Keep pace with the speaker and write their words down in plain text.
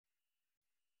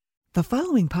The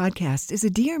following podcast is a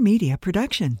Dear Media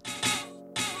production.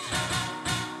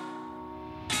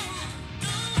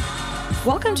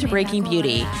 Welcome to Breaking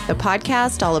Beauty, the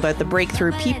podcast all about the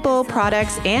breakthrough people,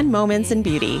 products, and moments in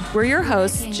beauty. We're your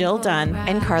hosts, Jill Dunn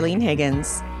and Carlene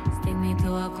Higgins.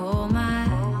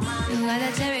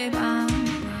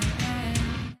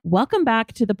 Welcome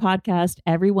back to the podcast,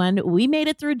 everyone. We made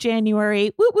it through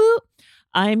January. Woo woo!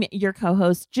 I'm your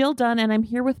co-host, Jill Dunn, and I'm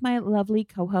here with my lovely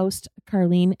co-host,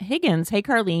 Carlene Higgins. Hey,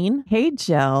 Carlene. Hey,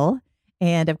 Jill.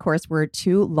 And of course, we're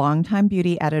two longtime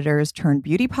beauty editors turned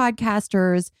beauty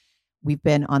podcasters. We've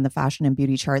been on the fashion and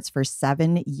beauty charts for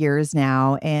 7 years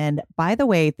now. And by the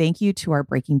way, thank you to our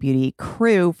Breaking Beauty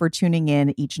crew for tuning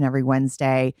in each and every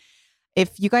Wednesday.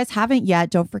 If you guys haven't yet,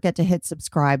 don't forget to hit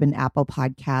subscribe in Apple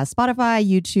Podcasts, Spotify,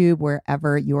 YouTube,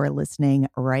 wherever you are listening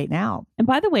right now. And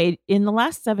by the way, in the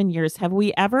last 7 years, have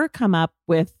we ever come up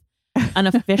with an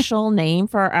official name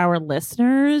for our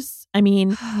listeners? I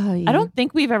mean, I don't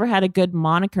think we've ever had a good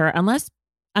moniker unless,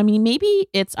 maybe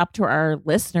it's up to our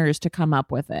listeners to come up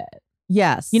with it.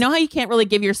 Yes. You know how you can't really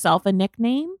give yourself a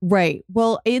nickname? Right.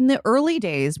 Well, in the early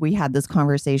days, we had this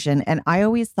conversation, and I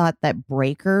always thought that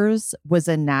Breakers was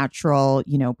a natural,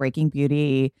 Breaking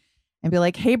Beauty, and be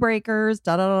like, hey, Breakers,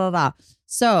 da da da da.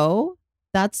 So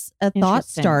that's a thought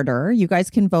starter. You guys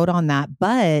can vote on that,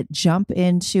 but jump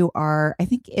into our, I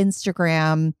think,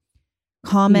 Instagram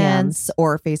comments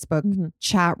or Facebook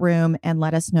chat room and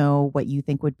let us know what you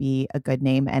think would be a good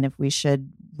name and if we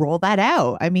should roll that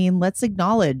out. I mean, let's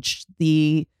acknowledge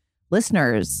the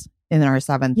listeners in our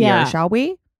 7th year, shall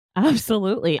we?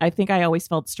 Absolutely. I think I always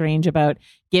felt strange about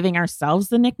giving ourselves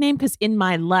the nickname because in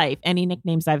my life, any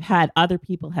nicknames I've had, other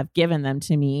people have given them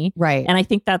to me. Right. And I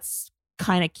think that's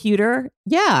kind of cuter.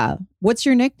 Yeah. What's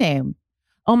your nickname?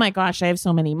 Oh my gosh, I have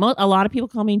so many. A lot of people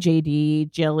call me JD,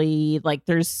 Jilly. Like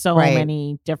there's so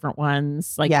many different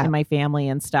ones in my family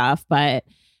and stuff. But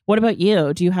what about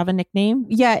you? Do you have a nickname?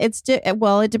 Yeah, it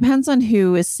depends on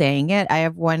who is saying it. I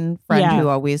have one friend who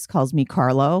always calls me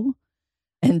Carlo.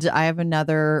 And I have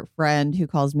another friend who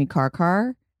calls me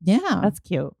Car. Yeah. That's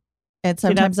cute. And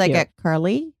sometimes I get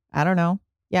Carly. I don't know.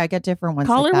 Yeah, I get different ones.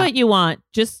 Call like her that. What you want.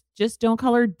 Just don't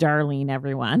call her Darlene,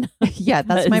 everyone. Yeah,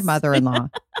 that's my mother-in-law.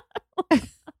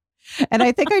 And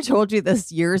I think I told you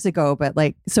this years ago, but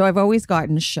so I've always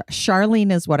gotten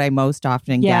Charlene is what I most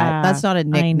often get. That's not a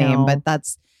nickname, but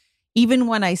that's even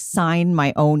when I sign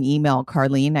my own email,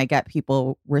 Carlene, I get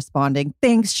people responding,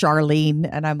 thanks, Charlene.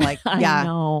 And I'm like, yeah. I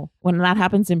know. When that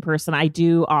happens in person, I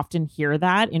do often hear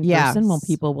that in person when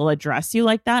people will address you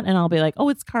like that. And I'll be like, oh,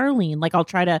 it's Carlene. Like I'll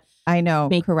try to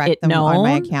correct them known. On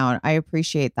my account. I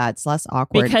appreciate that. It's less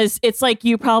awkward. Because it's like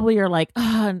you probably are like,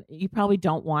 you probably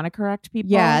don't want to correct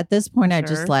people. Yeah, at this point, I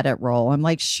just let it roll. I'm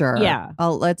like, sure. Yeah.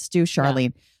 Let's do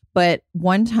Charlene. Yeah. But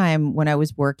one time when I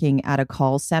was working at a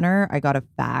call center, I got a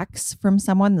fax from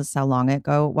someone. This is how long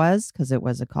ago it was because it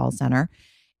was a call center.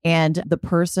 And the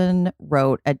person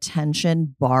wrote,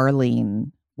 attention,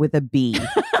 Barleen with a B.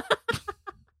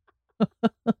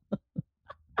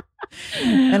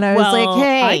 And I was like,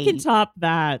 hey. I can top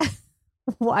that.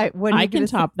 What I can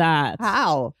top that.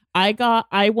 How?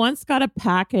 I once got a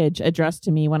package addressed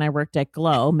to me when I worked at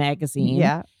Glow magazine.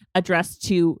 Yeah. Addressed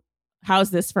to,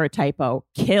 how's this for a typo?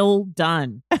 Kill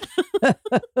Done.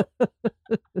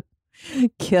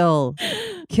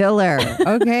 Killer.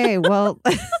 Okay. Well,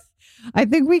 I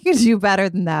think we could do better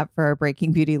than that for our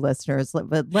Breaking Beauty listeners.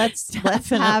 But let's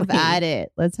have at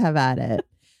it. Let's have at it.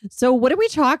 So what are we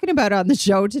talking about on the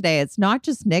show today? It's not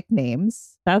just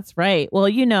nicknames. That's right.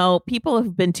 Well, people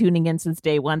have been tuning in since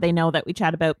day one. They know that we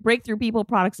chat about breakthrough people,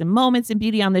 products, and moments in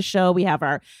beauty on the show. We have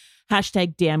our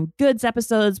 #DamnGoods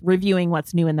episodes reviewing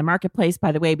what's new in the marketplace.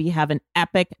 By the way, we have an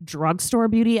epic drugstore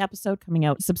beauty episode coming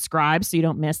out. Subscribe so you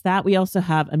don't miss that. We also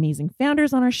have amazing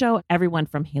founders on our show, everyone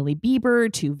from Hailey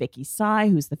Bieber to Vicky Tsai,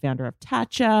 who's the founder of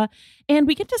Tatcha. And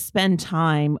we get to spend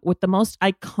time with the most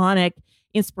iconic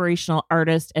inspirational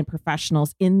artists and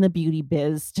professionals in the beauty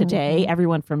biz today.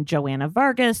 Everyone from Joanna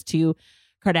Vargas to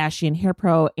Kardashian hair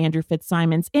pro Andrew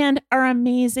Fitzsimons, and our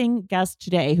amazing guest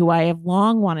today, who I have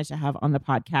long wanted to have on the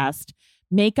podcast,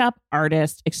 makeup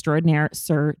artist extraordinaire,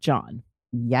 Sir John.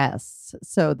 Yes.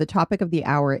 So the topic of the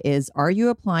hour is, are you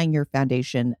applying your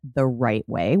foundation the right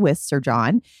way with Sir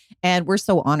John? And we're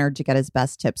so honored to get his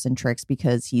best tips and tricks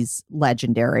because he's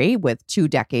legendary with 2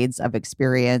 decades of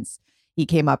experience. He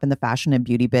came up in the fashion and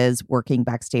beauty biz, working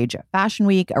backstage at Fashion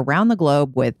Week around the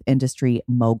globe with industry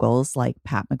moguls like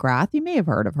Pat McGrath. You may have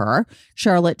heard of her,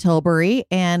 Charlotte Tilbury.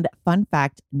 And fun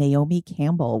fact, Naomi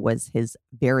Campbell was his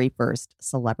very first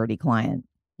celebrity client.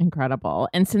 Incredible.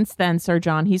 And since then, Sir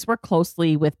John, he's worked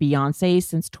closely with Beyonce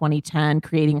since 2010,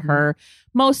 creating her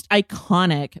most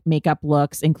iconic makeup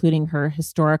looks, including her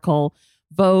historical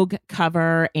Vogue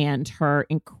cover and her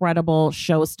incredible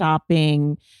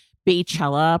show-stopping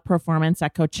Beychella performance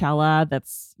at Coachella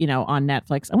that's, on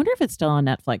Netflix. I wonder if it's still on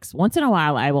Netflix. Once in a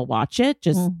while, I will watch it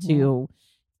just to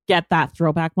get that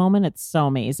throwback moment. It's so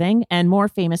amazing. And more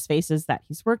famous faces that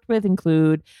he's worked with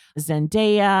include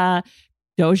Zendaya,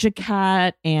 Doja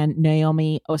Cat, and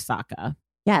Naomi Osaka.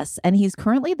 Yes, and he's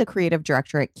currently the creative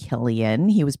director at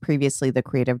Kilian. He was previously the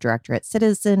creative director at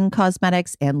Citizen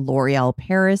Cosmetics and L'Oreal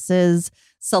Paris's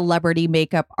celebrity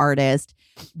makeup artist.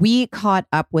 We caught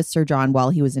up with Sir John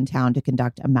while he was in town to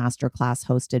conduct a masterclass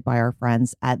hosted by our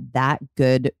friends at That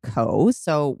Good Co.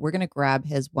 So we're going to grab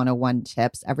his 101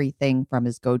 tips, everything from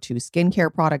his go-to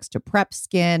skincare products to prep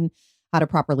skin, how to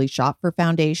properly shop for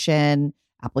foundation,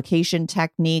 application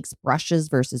techniques, brushes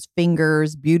versus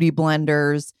fingers, beauty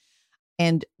blenders,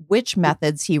 and which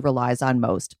methods he relies on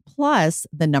most, plus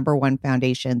the number one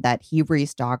foundation that he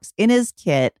restocks in his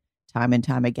kit time and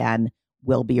time again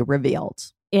will be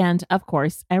revealed. And of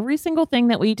course, every single thing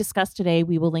that we discussed today,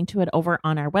 we will link to it over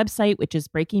on our website, which is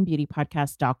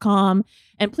breakingbeautypodcast.com.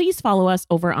 And please follow us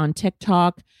over on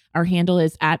TikTok. Our handle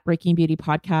is at Breaking Beauty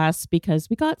Podcast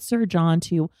because we got Sir John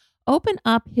to open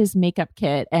up his makeup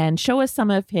kit and show us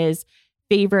some of his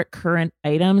favorite current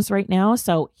items right now.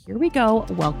 So here we go.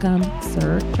 Welcome,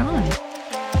 Sir John.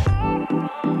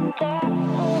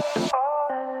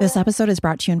 This episode is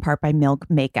brought to you in part by Milk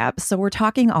Makeup. So we're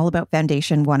talking all about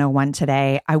Foundation 101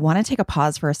 today. I want to take a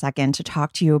pause for a second to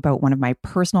talk to you about one of my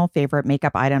personal favorite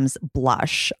makeup items,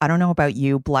 blush. I don't know about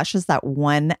you. Blush is that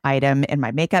one item in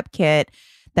my makeup kit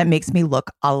that makes me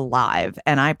look alive.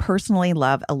 And I personally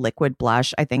love a liquid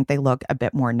blush. I think they look a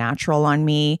bit more natural on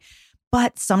me,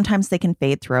 but sometimes they can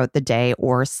fade throughout the day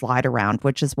or slide around,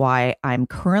 which is why I'm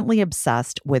currently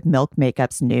obsessed with Milk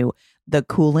Makeup's new The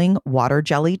Cooling Water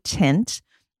Jelly Tint,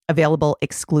 available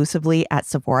exclusively at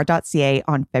Sephora.ca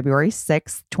on February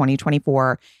 6th,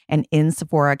 2024, and in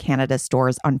Sephora Canada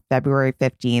stores on February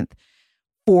 15th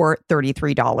for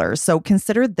 $33. So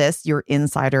consider this your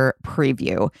insider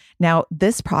preview. Now,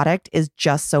 this product is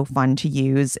just so fun to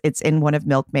use. It's in one of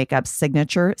Milk Makeup's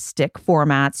signature stick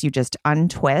formats. You just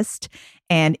untwist,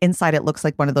 and inside it looks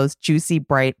like one of those juicy,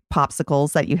 bright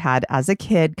popsicles that you had as a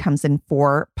kid. Comes in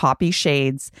 4 poppy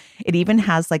shades. It even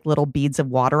has like little beads of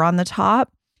water on the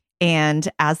top. And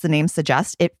as the name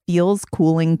suggests, it feels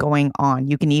cooling going on.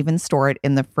 You can even store it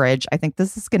in the fridge. I think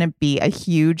this is going to be a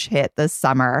huge hit this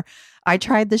summer. I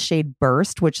tried the shade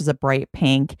Burst, which is a bright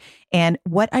pink. And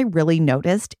what I really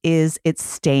noticed is its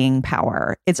staying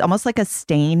power. It's almost like a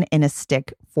stain in a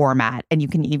stick format, and you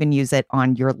can even use it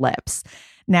on your lips.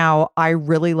 Now, I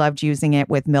really loved using it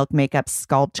with Milk Makeup's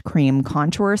Sculpt Cream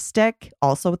Contour Stick,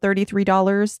 also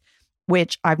 $33.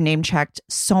 Which I've name checked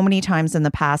so many times in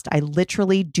the past. I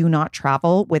literally do not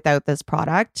travel without this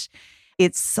product.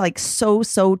 It's like so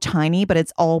tiny, but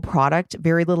it's all product,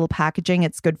 very little packaging.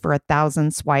 It's good for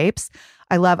 1,000 swipes.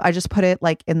 I just put it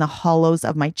like in the hollows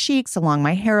of my cheeks, along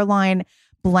my hairline,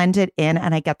 blend it in,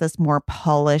 and I get this more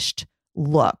polished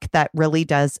look that really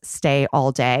does stay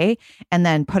all day. And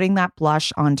then putting that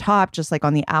blush on top, just like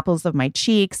on the apples of my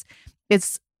cheeks,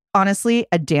 it's honestly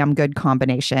a damn good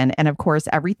combination. And of course,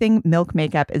 everything Milk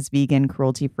Makeup is vegan,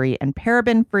 cruelty-free, and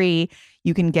paraben-free.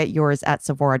 You can get yours at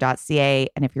Sephora.ca.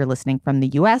 And if you're listening from the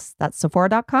US, that's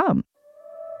Sephora.com.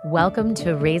 Welcome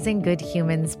to Raising Good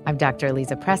Humans. I'm Dr.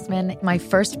 Eliza Pressman. My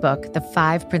first book, The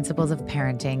 5 Principles of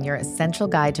Parenting, Your Essential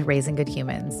Guide to Raising Good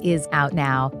Humans, is out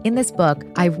now. In this book,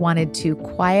 I've wanted to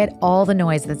quiet all the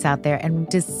noise that's out there and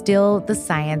distill the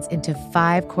science into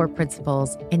 5 core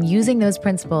principles. And using those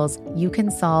principles, you can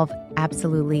solve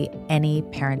absolutely any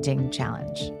parenting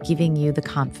challenge, giving you the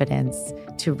confidence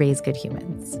to raise good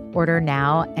humans. Order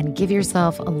now and give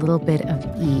yourself a little bit of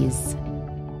ease.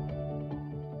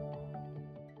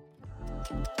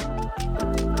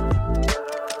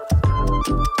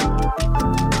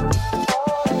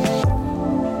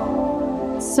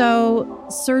 So,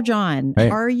 Sir John, Hey.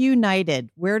 Are you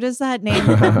knighted? Where does that name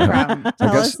come from?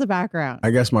 Tell us the background. I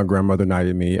guess my grandmother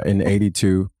knighted me in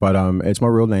 '82, but it's my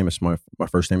real name. It's my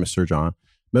first name is Sir John.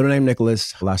 Middle name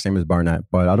Nicholas. Last name is Barnett,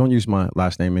 but I don't use my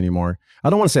last name anymore. I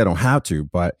don't want to say I don't have to,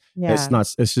 but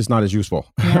it's just not as useful.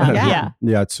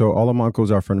 Yeah. So all of my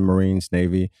uncles are from the Marines,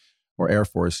 Navy, or Air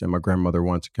Force, and my grandmother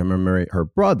wanted to commemorate her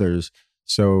brothers,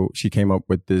 so she came up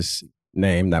with this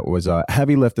name that was a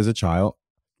heavy lift as a child.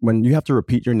 When you have to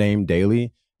repeat your name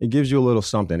daily, it gives you a little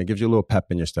something. It gives you a little pep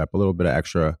in your step, a little bit of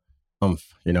extra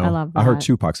oomph, you know? I love that. I heard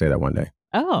Tupac say that one day.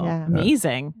 Oh, Yeah.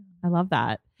 amazing. I love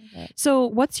that. So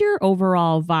what's your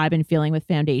overall vibe and feeling with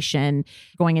foundation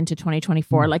going into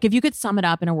 2024? Like if you could sum it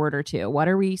up in a word or two, what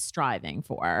are we striving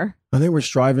for? I think we're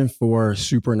striving for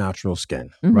supernatural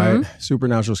skin, right?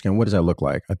 Supernatural skin. What does that look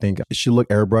like? I think it should look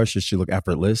airbrushed. It should look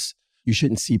effortless. You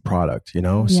shouldn't see product, you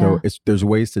know? So there's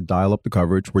ways to dial up the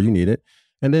coverage where you need it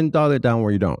and then dial it down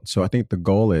where you don't. So I think the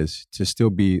goal is to still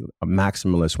be a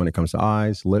maximalist when it comes to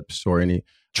eyes, lips, or any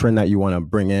trend that you want to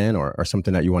bring in or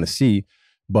something that you want to see.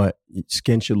 But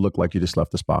skin should look like you just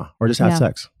left the spa or just had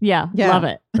sex. Yeah, love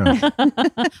it. Yeah.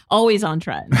 Always on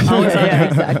trend. Always on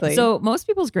trend. Exactly. So most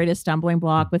people's greatest stumbling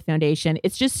block with foundation,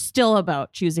 it's just still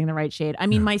about choosing the right shade. I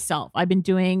mean, myself, I've been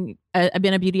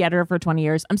a beauty editor for 20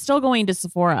 years. I'm still going to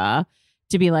Sephora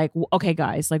to be like, okay,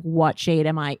 guys, like what shade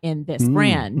am I in this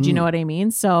brand? Do you know what I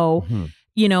mean? So,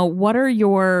 you know, what are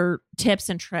your tips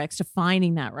and tricks to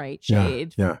finding that right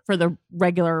shade for the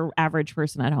regular average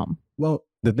person at home? Well,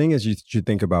 the thing is you should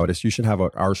think about is you should have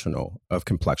an arsenal of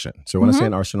complexion. So when I say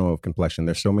an arsenal of complexion,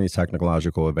 there's so many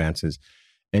technological advances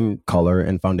in color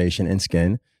and foundation and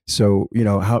skin. So, you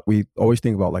know, how we always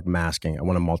think about like masking. I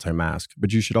want to multi-mask,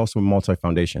 but you should also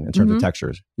multi-foundation in terms of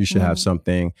textures. You should have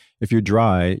something, if you're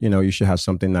dry, you know, you should have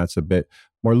something that's a bit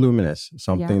more luminous,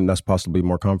 something that's possibly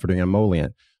more comforting and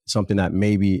emollient, something that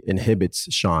maybe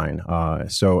inhibits shine.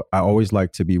 So I always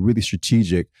like to be really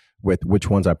strategic with which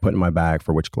ones I put in my bag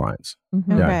for which clients.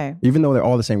 Okay. Even though they're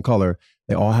all the same color,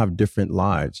 they all have different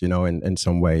lives, you know, in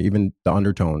some way. Even the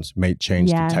undertones may change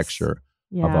the texture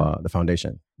of the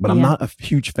foundation. But I'm not a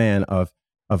huge fan of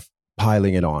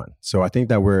piling it on. So I think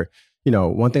that we're, you know,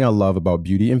 one thing I love about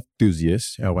beauty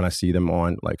enthusiasts, when I see them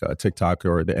on like a TikTok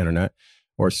or the internet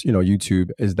or, you know,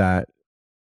 YouTube, is that,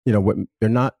 you know, what they're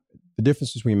not, the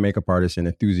difference between makeup artists and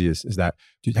enthusiasts is that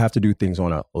you have to do things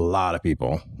on a lot of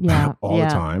people all the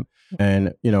time.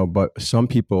 And, you know, but some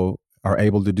people are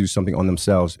able to do something on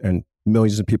themselves and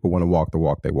millions of people want to walk the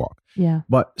walk they walk. Yeah.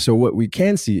 But so what we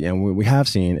can see and what we have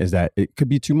seen is that it could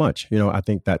be too much. You know, I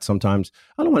think that sometimes,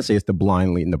 I don't want to say it's the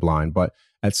blind leading the blind, but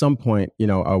at some point, you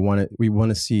know, we want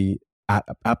to see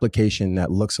application that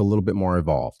looks a little bit more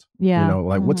evolved. Yeah. You know,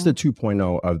 like what's the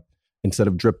 2.0 of instead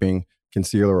of dripping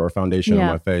concealer or foundation on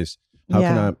my face,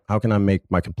 how can I make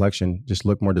my complexion just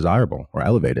look more desirable or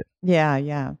elevated? Yeah,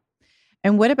 yeah.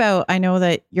 And what about, I know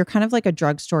that you're kind of like a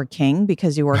drugstore king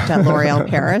because you worked at L'Oreal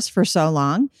Paris for so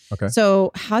long. Okay.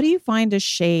 So how do you find a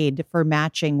shade for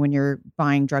matching when you're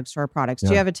buying drugstore products? Do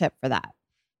you have a tip for that?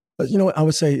 You know what, I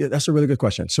would say that's a really good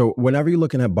question. So whenever you're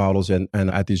looking at bottles and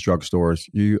at these drugstores,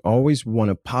 you always want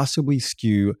to possibly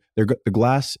skew the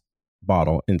glass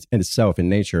bottle in itself in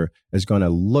nature is going to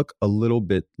look a little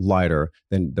bit lighter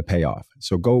than the payoff.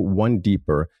 So go one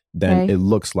deeper than it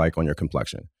looks like on your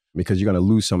complexion, because you're going to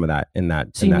lose some of that in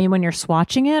that. So you mean when you're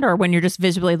swatching it or when you're just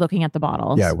visibly looking at the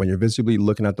bottles? Yeah, when you're visibly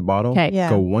looking at the bottle,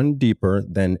 go one deeper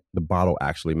than the bottle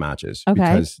actually matches,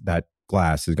 because that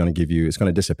glass is going to it's going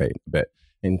to dissipate a bit.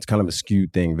 And it's kind of a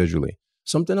skewed thing visually.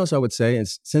 Something else I would say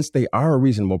is, since they are a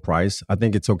reasonable price, I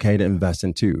think it's okay to invest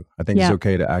in two. I think it's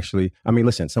okay to actually, I mean,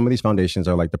 listen, some of these foundations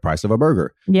are like the price of a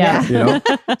burger. Yeah. You know?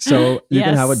 So you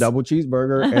can have a double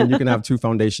cheeseburger and you can have two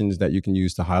foundations that you can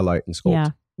use to highlight and sculpt. Yeah.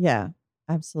 Yeah,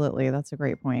 absolutely. That's a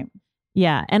great point.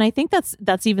 Yeah. And I think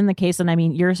that's even the case. And I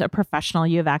mean, you're a professional,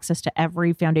 you have access to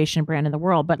every foundation brand in the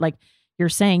world, but like you're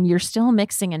saying, you're still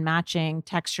mixing and matching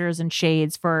textures and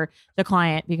shades for the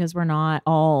client because we're not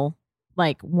all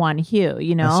like one hue,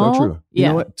 you know? That's so true. Yeah. You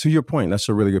know what? To your point, that's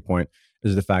a really good point,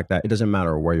 is the fact that it doesn't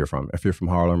matter where you're from. If you're from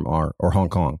Harlem or Hong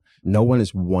Kong, no one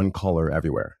is one color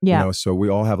everywhere. Yeah. You know, so we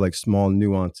all have like small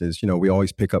nuances. You know, we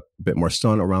always pick up a bit more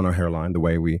sun around our hairline the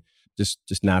way we just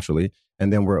naturally.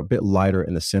 And then we're a bit lighter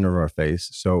in the center of our face.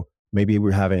 So maybe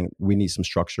we need some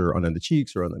structure under the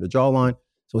cheeks or under the jawline.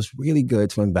 So it's really good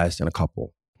to invest in a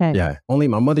couple. Okay. Yeah. Only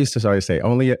my mother used to say,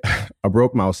 only a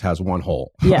broke mouse has one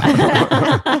hole.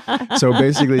 Yeah. So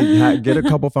basically get a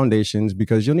couple foundations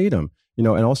because you'll need them. You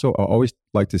know, and also I always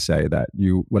like to say that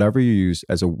whatever you use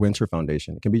as a winter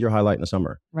foundation, it can be your highlight in the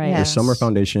summer. Right. Your summer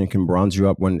foundation can bronze you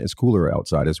up when it's cooler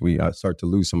outside as we start to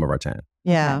lose some of our tan.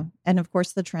 Yeah. Okay. And of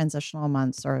course, the transitional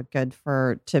months are good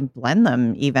to blend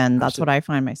them even. That's what I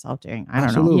find myself doing. I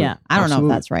don't know. Yeah. I don't know if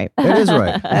that's right. It is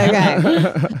right.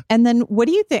 Okay. And then what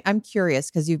do you think? I'm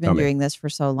curious because you've been doing this for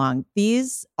so long.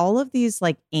 All of these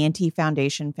like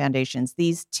anti-foundation foundations,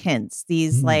 these tints,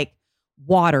 these like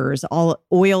waters, all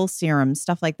oil serums,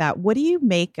 stuff like that. What do you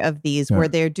make of these where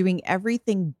they're doing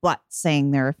everything but saying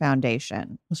they're a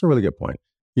foundation? That's a really good point.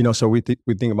 You know, so we think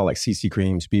about like CC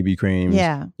creams, BB creams.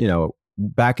 Yeah. You know,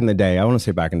 back in the day, I want to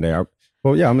say back in the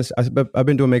day. I've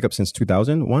been doing makeup since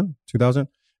 2000.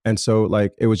 And so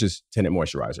like it was just tinted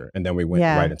moisturizer. And then we went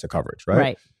right into coverage,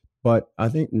 right? But I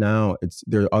think now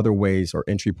there are other ways or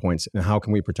entry points, and how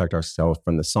can we protect ourselves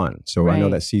from the sun? So I know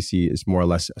that CC is more or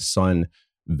less a sun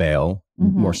veil,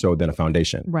 more so than a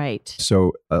foundation. Right.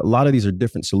 So a lot of these are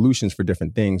different solutions for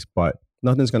different things, but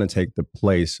nothing's going to take the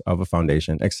place of a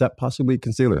foundation except possibly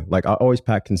concealer. Like I always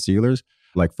pack concealers.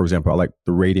 Like for example, I like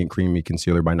the Radiant Creamy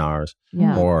Concealer by NARS,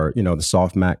 or the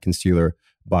Soft Matte Concealer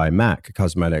by MAC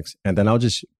Cosmetics. And then I'll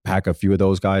just pack a few of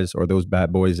those guys or those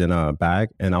bad boys in a bag,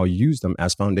 and I'll use them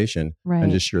as foundation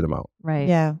and just sheer them out. Right.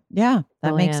 Yeah. Yeah.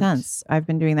 That makes Brilliant. sense. I've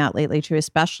been doing that lately too,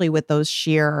 especially with those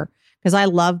sheer, because I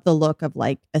love the look of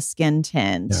like a skin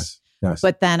tint. Yes.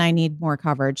 But then I need more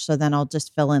coverage. So then I'll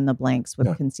just fill in the blanks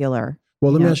with concealer.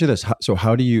 Well, let me ask you this. So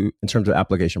how do you, in terms of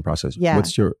application process, Yeah.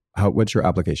 what's your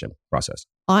application process?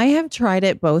 I have tried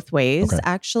it both ways. Okay.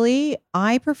 Actually,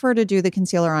 I prefer to do the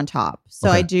concealer on top. So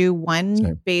Okay. I do one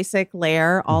Same. basic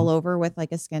layer all over with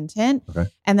like a skin tint. Okay.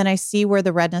 And then I see where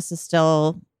the redness is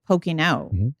still poking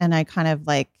out. And I kind of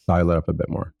like, Dial it up a bit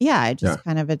more. I just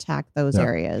kind of attack those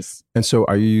areas. And so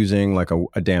are you using like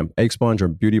a damp egg sponge or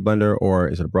beauty blender, or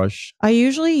is it a brush? I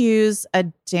usually use a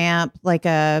damp, like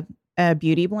a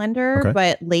beauty blender, Okay.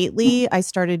 but lately I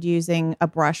started using a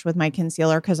brush with my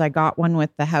concealer because I got one with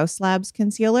the House Labs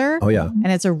concealer. Oh yeah. And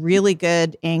it's a really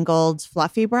good angled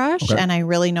fluffy brush. Okay. And I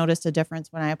really noticed a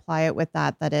difference when I apply it with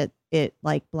that it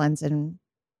like blends in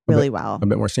really well. A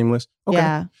bit more seamless. Okay.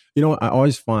 Yeah. You know what? I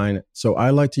always find, so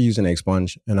I like to use an egg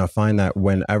sponge, and I find that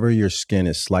whenever your skin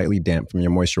is slightly damp from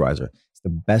your moisturizer, it's the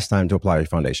best time to apply your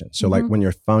foundation. So like when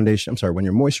your when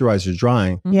your moisturizer is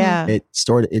drying, Yeah. it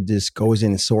just goes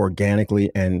in so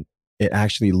organically, and it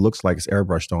actually looks like it's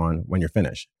airbrushed on when you're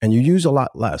finished, and you use a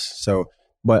lot less. So,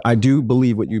 but I do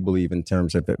believe what you believe in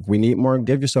terms of if we need more,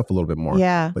 give yourself a little bit more.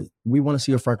 Yeah. But we want to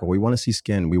see a freckle. We want to see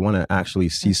skin. We want to actually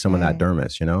see some of that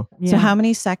dermis, So how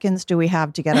many seconds do we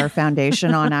have to get our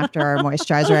foundation on after our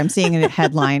moisturizer? I'm seeing a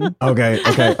headline. Okay.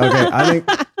 I think,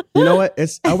 you know what?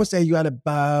 I would say you have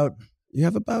about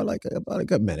a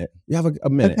good minute. You have a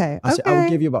minute. Okay. I would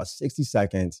give you about 60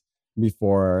 seconds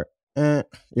before, it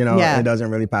doesn't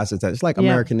really pass the test. It's like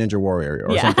American Ninja Warrior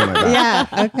or something like that.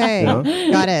 Yeah. Okay. You know?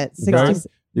 Got it. 60.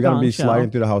 You got to be Gong show.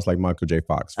 sliding through the house like Michael J.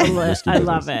 Fox. I from Risky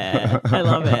love Business. it. I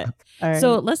love it. All right.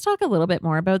 So let's talk a little bit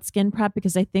more about skin prep,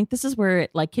 because I think this is where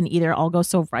it like can either all go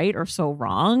so right or so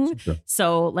wrong. Sure.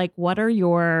 So like, what are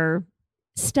your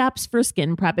steps for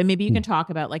skin prep? And maybe you can talk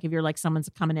about like if you're like someone's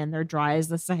coming in, they're dry as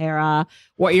the Sahara,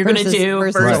 what you're gonna do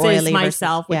versus oily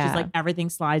myself, which is yeah. like everything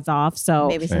slides off. So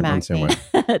maybe some I'm the same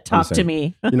acne. way. talk to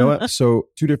me. You know what? So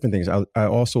two different things. I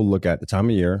also look at the time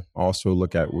of year. Also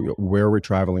look at where we're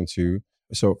traveling to.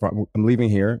 So I'm leaving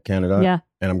here, Canada,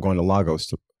 and I'm going to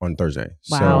Lagos on Thursday.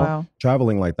 Wow. So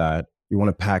traveling like that, you want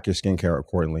to pack your skincare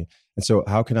accordingly. And so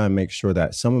how can I make sure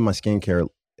that some of my skincare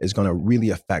is going to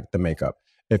really affect the makeup?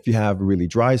 If you have really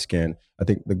dry skin, I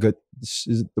think this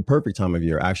is the perfect time of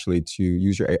year actually to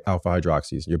use your alpha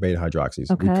hydroxys, your beta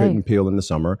hydroxys. Okay. You couldn't peel in the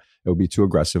summer. It would be too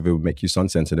aggressive. It would make you sun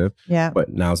sensitive. Yeah.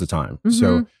 But now's the time.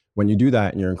 So when you do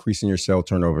that and you're increasing your cell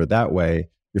turnover that way,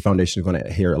 your foundation is going to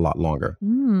adhere a lot longer.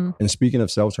 And speaking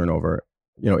of cell turnover,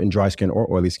 in dry skin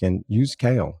or oily skin, use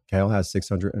kale. Kale has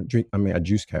I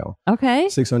juice kale. Okay.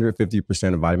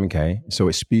 650% of vitamin K. So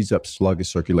it speeds up sluggish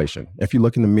circulation. If you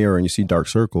look in the mirror and you see dark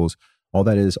circles, all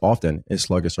that is often is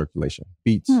sluggish circulation.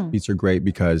 Beets are great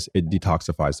because it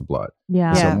detoxifies the blood.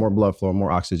 Yeah. So more blood flow,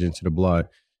 more oxygen to the blood,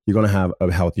 you're going to have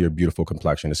a healthier, beautiful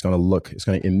complexion. It's going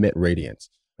to emit radiance.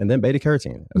 And then beta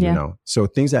carotene, as we know. So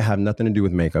things that have nothing to do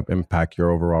with makeup impact your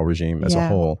overall regime as a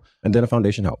whole. And then a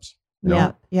foundation helps. You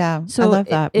know? Yeah. So I love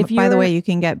that. if By the you're- way, you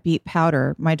can get beet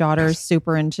powder. My daughter's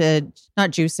super into not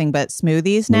juicing, but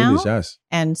smoothies now. Smoothies, yes.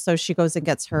 And so she goes and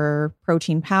gets her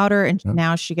protein powder, and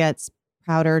now she gets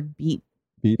powdered beet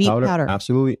powder.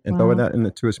 Absolutely. And throw that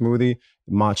into a smoothie.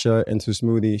 Matcha into a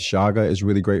smoothie. Shaga is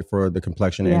really great for the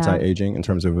complexion and anti-aging in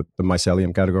terms of the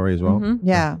mycelium category as well.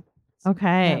 Yeah.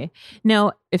 Okay.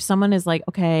 Now, if someone is like,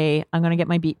 okay, I'm going to get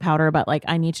my beet powder, but like,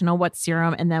 I need to know what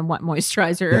serum and then what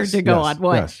moisturizer to go on.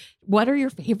 What are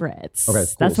your favorites? Okay,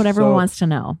 cool. That's what everyone wants to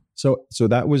know. So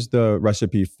that was the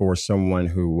recipe for someone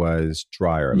who was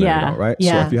drier, right?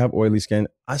 Yeah. So if you have oily skin,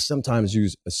 I sometimes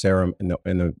use a serum in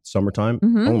the summertime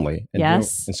only, and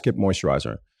skip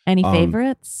moisturizer. Any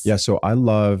favorites? Yeah. So I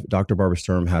love Dr. Barbara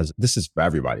Sturm this is for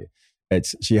everybody.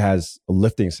 She has a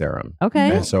lifting serum.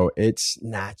 Okay. And so it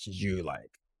snatches you like,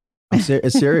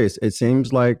 it's serious. It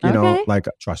seems like,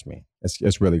 trust me,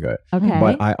 it's really good. Okay.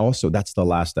 But I also, that's the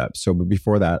last step. So but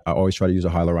before that, I always try to use a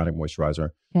hyaluronic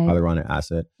moisture, hyaluronic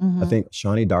acid. I think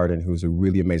Shani Darden, who's a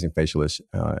really amazing facialist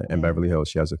in Beverly Hills,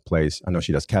 she has a place. I know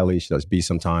she does Kelly, she does B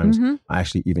sometimes. I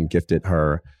actually even gifted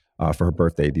her for her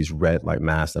birthday, these red like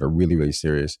masks that are really, really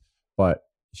serious. But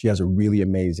she has a really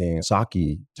amazing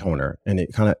sake toner, and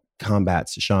it kind of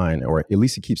combats shine, or at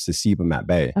least it keeps the sebum at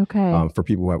bay. Okay. For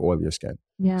people who have oilier skin.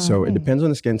 Yeah. So it depends on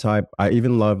the skin type. I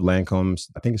even love Lancome's.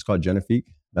 I think it's called Genifique.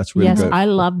 That's really good. Yes, I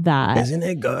love that. Isn't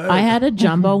it good? I had a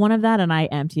jumbo one of that and I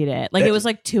emptied it. Like it was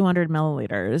like 200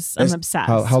 milliliters. I'm obsessed.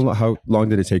 How long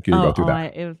did it take you to go through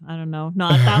that? I don't know.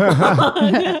 Not that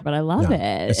long. But I love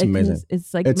it. It's amazing.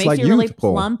 It's like, It's makes like you really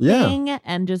youthful. plumping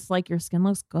and just like your skin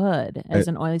looks good. As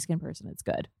an oily skin person, it's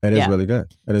good. It is really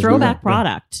good. It is Throwback really good.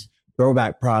 product.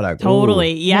 Throwback product.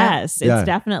 Totally. Ooh. Yes. Yeah. It's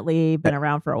definitely been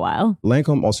around for a while.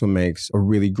 Lancome also makes a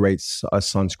really great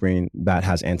sunscreen that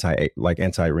has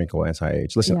anti-wrinkle,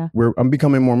 anti-age. Listen, I'm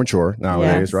becoming more mature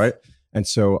nowadays, right? And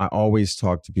so I always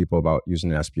talk to people about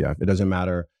using an SPF. It doesn't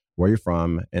matter where you're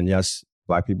from. And yes,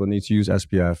 Black people need to use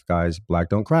SPF. Guys, black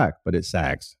don't crack, but it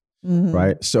sags.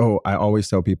 Right? So I always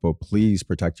tell people, please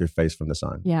protect your face from the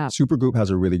sun. Yeah. Supergoop has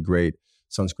a really great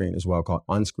sunscreen as well called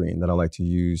Unscreen that I like to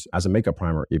use as a makeup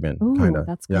primer even. Ooh, kind of.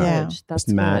 that's good. Yeah. That's it's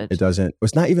matte. good.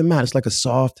 It's not even matte. It's like a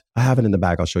soft, I have it in the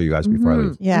bag. I'll show you guys before I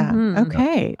leave. Yeah. Mhm.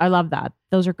 Okay. I love that.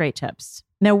 Those are great tips.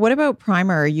 Now, what about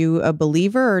primer? Are you a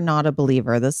believer or not a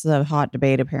believer? This is a hot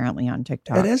debate apparently on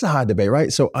TikTok. It is a hot debate,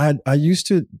 right? So I used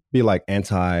to be like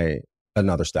anti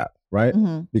another step, right?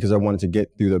 Because I wanted to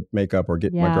get through the makeup or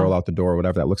get my girl out the door or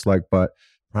whatever that looks like. But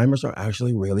primers are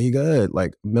actually really good,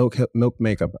 like milk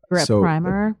makeup. Grip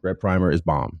primer. Grip primer is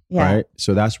bomb, Yeah. right?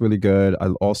 So that's really good.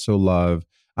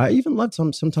 I even love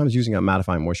sometimes using a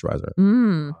mattifying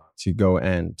moisturizer to go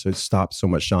and to stop so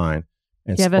much shine.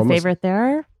 And Do you have a favorite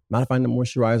there? Mattifying the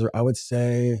moisturizer, I would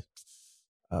say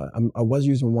I was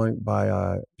using one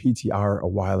by PTR a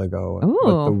while ago.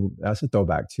 Ooh. But that's a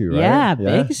throwback too, right? Yeah,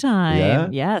 big time. Yeah.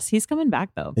 Yes, he's coming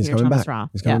back though. He's Peter coming Thomas back. Roth.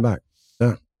 He's coming back.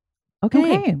 Yeah.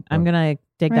 Okay. I'm gonna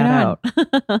dig Right that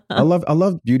on. out. I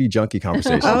love beauty junkie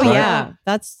conversations. Oh right? yeah,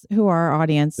 that's who our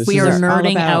audience. This We is are a- nerding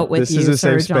all about. out with This you, is a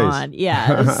Sir safe space. John.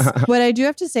 Yes. But I do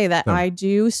have to say that Yeah. I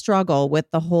do struggle with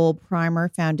the whole primer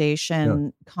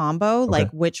foundation combo, like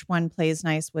which one plays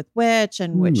nice with which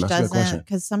and which that's a good doesn't, question.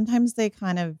 because sometimes they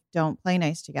kind of don't play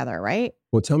nice together, right?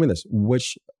 Well, tell me this: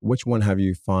 which one have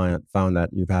you found that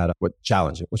you've had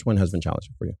challenging? Which one has been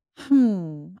challenging for you?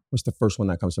 What's the first one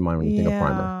that comes to mind when you think of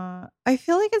primer? I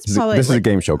feel like it's This probably is a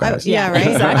game show, guys. yeah, right.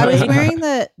 Exactly. I was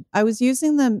wearing I was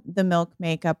using the milk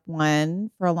makeup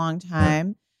one for a long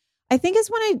time. I think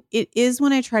it is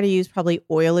when I try to use probably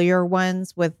oilier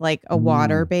ones with like a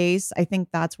water base. I think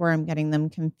that's where I'm getting them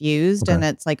confused, and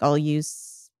it's like I'll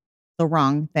use the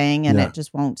wrong thing and it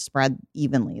just won't spread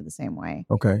evenly the same way.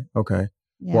 Okay.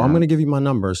 Yeah. Well, I'm going to give you my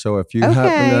number. So if you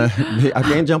happen to, I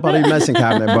can't jump out of your medicine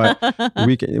cabinet, but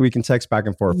we can text back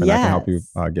and forth, and I can help you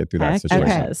get through that Heck situation.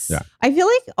 yes. Yeah. I feel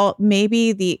like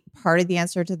maybe the part of the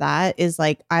answer to that is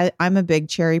like I'm a big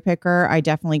cherry picker. I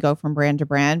definitely go from brand to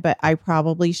brand, but I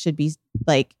probably should be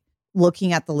like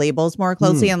looking at the labels more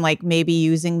closely and like maybe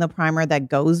using the primer that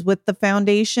goes with the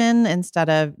foundation instead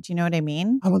of, do you know what I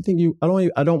mean? I don't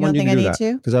want you to do that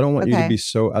because I don't want you to be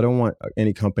I don't want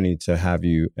any company to have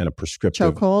you in a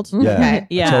prescriptive Chokehold? Yeah. Okay.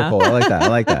 Yeah. Chokehold. I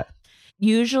like that.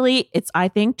 Usually it's, I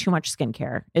think, too much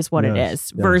skincare is what it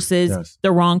is versus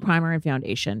the wrong primer and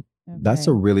foundation. That's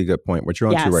a really good point, what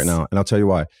you're on to right now. And I'll tell you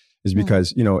why. Is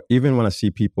because, even when I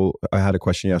see people, I had a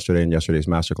question yesterday in yesterday's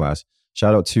masterclass.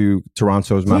 Shout out to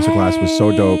Toronto's masterclass. Was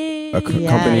so dope. A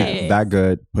company that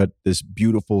good put this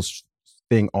beautiful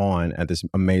thing on at this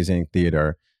amazing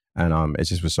theater. And it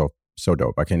just was so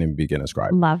dope. I can't even begin to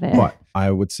describe. Love it. But I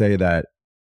would say that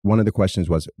one of the questions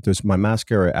was, does my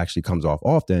mascara actually comes off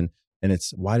often? And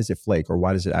it's, why does it flake? Or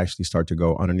why does it actually start to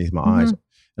go underneath my eyes? And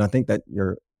I think that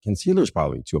your concealer is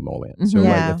probably too emollient. So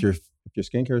like if your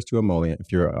skincare is too emollient,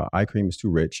 if your eye cream is too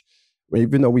rich,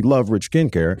 even though we love rich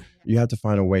skincare, you have to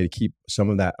find a way to keep some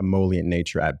of that emollient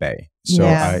nature at bay. So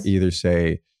I either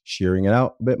say shearing it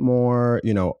out a bit more,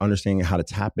 understanding how to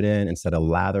tap it in instead of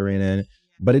lathering in.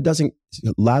 But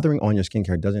lathering on your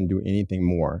skincare doesn't do anything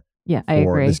more I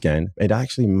agree. The skin. It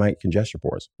actually might congest your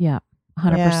pores. Yeah.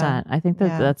 100%. I think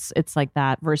that it's like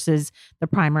that versus the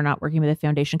primer not working with the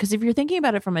foundation. Because if you're thinking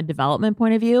about it from a development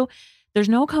point of view, there's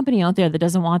no company out there that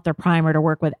doesn't want their primer to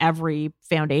work with every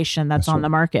foundation that's on the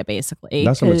market, basically.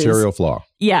 That's a material flaw.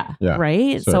 Yeah.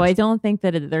 Right. So So I don't think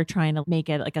that they're trying to make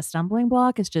it like a stumbling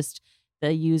block. It's just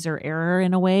the user error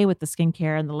in a way with the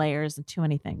skincare and the layers and too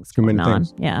many things. Too many going on.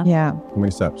 things. Yeah. Yeah. Too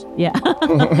many steps. Yeah.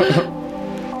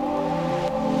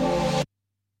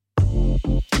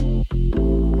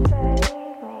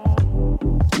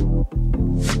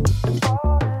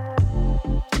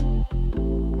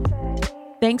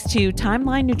 Thanks to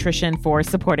Timeline Nutrition for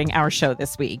supporting our show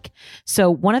this week.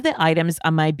 So one of the items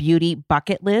on my beauty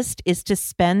bucket list is to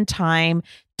spend time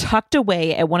tucked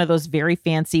away at one of those very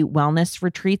fancy wellness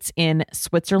retreats in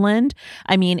Switzerland.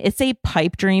 I mean, it's a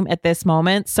pipe dream at this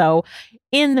moment. So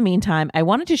in the meantime, I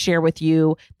wanted to share with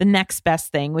you the next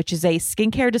best thing, which is a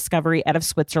skincare discovery out of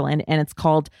Switzerland, and it's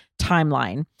called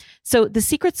Timeline. So the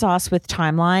secret sauce with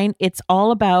Timeline, it's all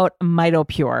about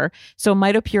MitoPure. So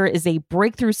MitoPure is a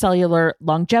breakthrough cellular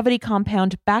longevity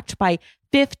compound backed by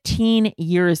 15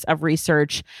 years of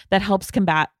research that helps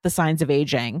combat the signs of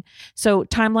aging. So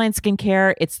Timeline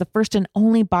Skincare, it's the first and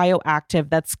only bioactive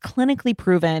that's clinically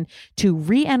proven to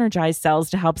re-energize cells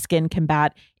to help skin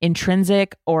combat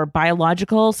intrinsic or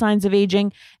biological signs of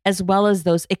aging, as well as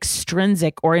those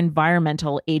extrinsic or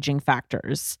environmental aging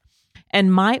factors.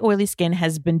 And my oily skin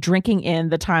has been drinking in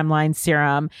the Timeline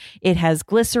serum. It has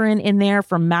glycerin in there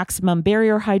for maximum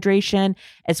barrier hydration,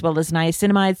 as well as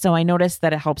niacinamide. So I noticed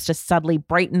that it helps to subtly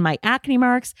brighten my acne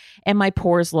marks and my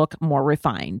pores look more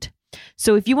refined.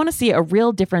 So if you want to see a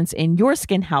real difference in your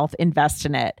skin health, invest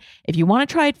in it. If you want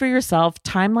to try it for yourself,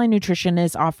 Timeline Nutrition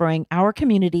is offering our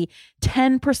community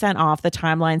 10% off the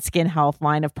Timeline Skin Health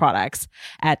line of products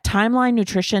at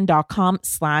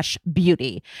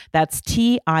timelinenutrition.com/beauty. That's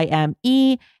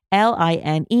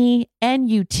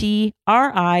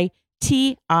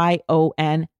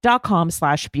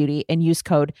TIMELINENUTRITION.com/beauty and use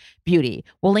code beauty.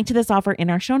 We'll link to this offer in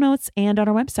our show notes and on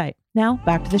our website. Now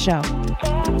back to the show.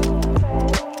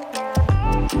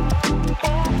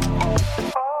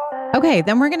 Okay,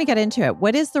 then we're going to get into it.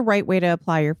 What is the right way to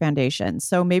apply your foundation?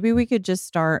 So maybe we could just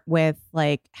start with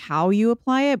like how you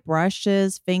apply it,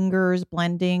 brushes, fingers,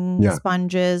 blending,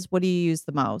 sponges. What do you use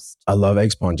the most? I love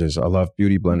egg sponges. I love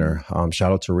Beauty Blender.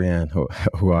 Shout out to Rianne, who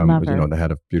the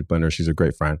head of Beauty Blender. She's a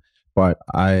great friend. But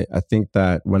I think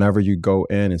that whenever you go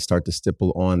in and start to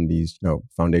stipple on these,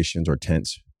 foundations or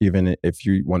tints, even if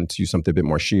you wanted to use something a bit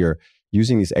more sheer,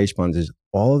 using these egg sponges,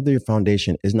 all of the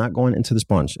foundation is not going into the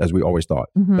sponge as we always thought.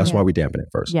 Mm-hmm. That's why we dampen it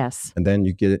first. Yes. And then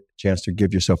you get a chance to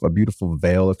give yourself a beautiful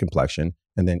veil of complexion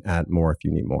and then add more if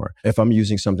you need more. If I'm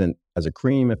using something as a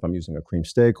cream, if I'm using a cream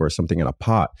stick or something in a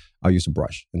pot, I'll use a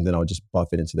brush and then I'll just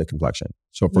buff it into the complexion.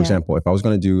 So for example, if I was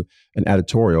going to do an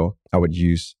editorial, I would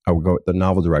go the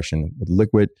novel direction with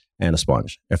liquid and a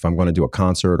sponge. If I'm going to do a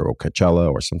concert or a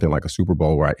Coachella or something like a Super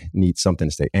Bowl where I need something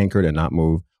to stay anchored and not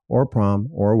move, or a prom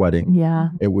or a wedding,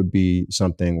 it would be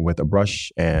something with a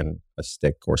brush and a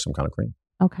stick or some kind of cream.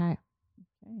 Okay.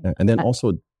 And then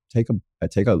also take a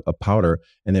powder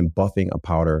and then buffing a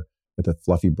powder with a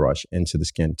fluffy brush into the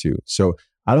skin too. So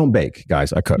I don't bake,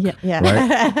 guys. I cook. Yeah.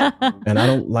 Right? And I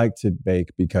don't like to bake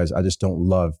because I just don't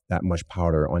love that much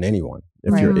powder on anyone.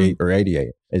 If you're 8 or 88,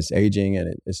 it's aging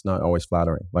and it's not always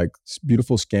flattering. Like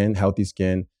beautiful skin, healthy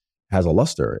skin has a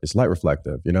luster. It's light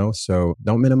reflective, So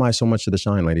don't minimize so much of the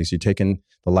shine, ladies. You're taking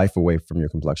the life away from your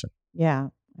complexion. Yeah,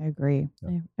 I agree.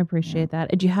 I appreciate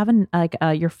that. Do you have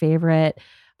your favorite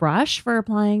brush for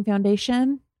applying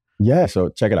foundation? Yeah, so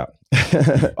check it out.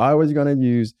 I was going to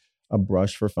use a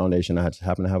brush for foundation. I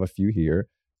happen to have a few here.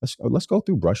 Let's go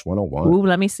through brush 101. Ooh,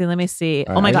 let me see.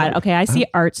 Oh my God. Okay, I see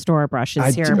art store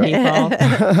brushes here, people.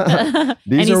 And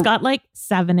he's got like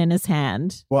 7 in his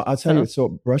hand. Well, I'll tell you,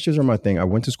 so brushes are my thing. I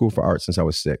went to school for art since I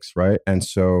was 6, right? And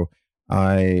so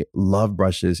I love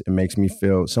brushes. It makes me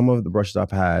feel, some of the brushes I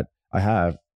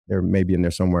have, they're maybe in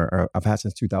there somewhere. I've had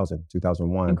since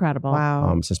 2001. Incredible.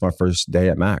 Wow. Since my first day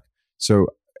at Mac. So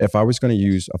if I was going to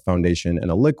use a foundation and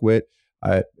a liquid,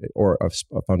 or a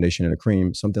foundation and a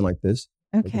cream, something like this.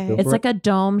 Okay. It's like a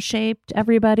dome shaped,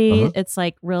 everybody. It's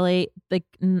like really like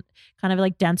kind of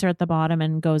like denser at the bottom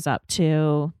and goes up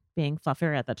to being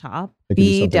fluffier at the top.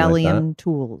 Bedelium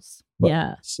tools.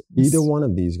 But either one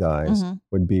of these guys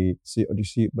would be,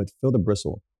 but feel the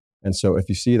bristle. And so if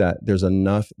you see that, there's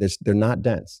enough, they're not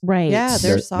dense. Right. Yeah,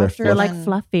 they're softer. They're like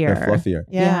fluffier. They're fluffier.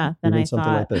 Yeah, than even I something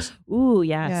thought. like this. Ooh,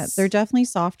 yes. Yeah, they're definitely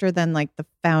softer than like the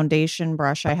foundation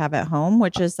brush I have at home,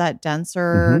 which is that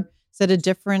denser. Is it a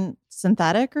different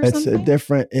synthetic or something? It's a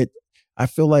different, I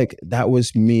feel like that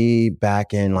was me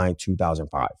back in like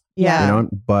 2005. Yeah.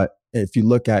 But if you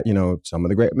look at, some of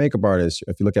the great makeup artists,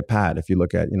 if you look at Pat, if you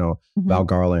look at, Val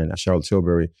Garland, Charlotte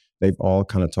Tilbury, they've all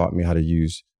kind of taught me how to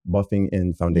use buffing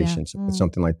in foundations. With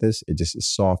something like this, it just is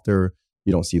softer.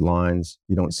 You don't see lines.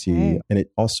 You don't see, and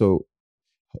it also,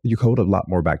 you hold a lot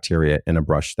more bacteria in a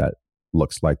brush that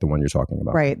looks like the one you're talking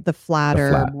about. Right. The flatter,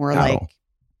 flat more paddle. like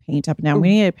paint up and down. We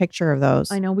need a picture of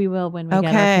those. I know we will when we get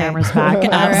our cameras back.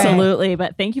 Absolutely.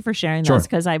 But thank you for sharing this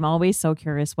because I'm always so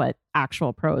curious what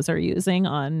actual pros are using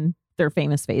on their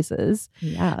famous faces.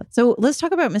 Yeah. So let's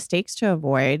talk about mistakes to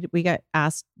avoid. We get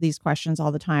asked these questions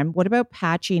all the time. What about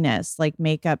patchiness, like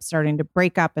makeup starting to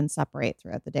break up and separate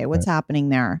throughout the day? What's happening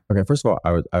there? Okay, first of all,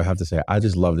 I would have to say I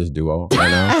just love this duo right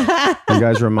now. You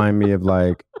guys remind me of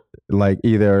like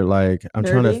either like I'm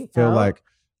trying to feel like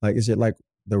is it like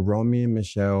the Romy and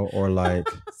Michelle or like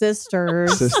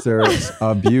sisters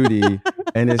of beauty?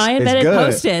 And it's I invented good.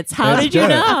 Post-its. How did you good.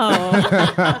 know?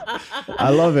 I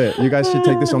love it. You guys should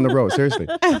take this on the road. Seriously.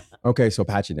 Okay, so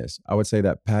patchiness. I would say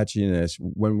that patchiness,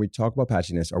 when we talk about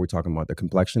patchiness, are we talking about the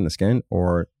complexion, the skin,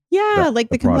 or the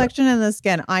product? complexion and the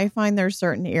skin? I find there's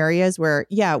certain areas where,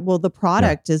 the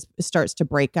product starts to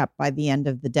break up by the end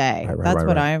of the day. That's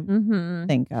what I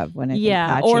think of when I think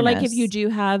patchiness. Or like if you do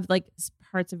have like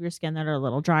parts of your skin that are a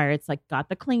little drier, it's like got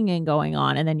the clinging going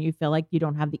on, and then you feel like you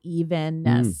don't have the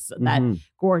evenness, that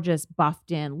gorgeous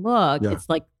buffed in look. It's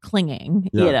like clinging,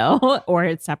 you know, or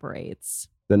it separates.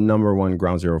 The number one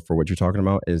ground zero for what you're talking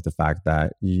about is the fact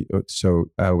that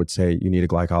I would say you need a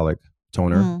glycolic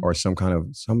toner or some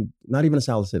not even a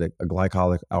salicylic, a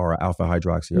glycolic or alpha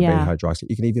hydroxy or beta hydroxy.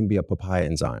 It can even be a papaya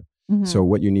enzyme. So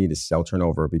what you need is cell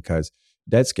turnover, because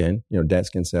dead skin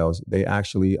cells, they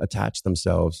actually attach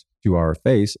themselves to our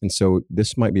face. And so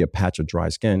this might be a patch of dry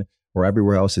skin where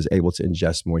everywhere else is able to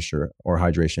ingest moisture or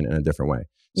hydration in a different way.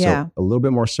 Yeah. So a little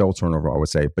bit more cell turnover, I would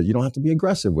say, but you don't have to be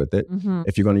aggressive with it.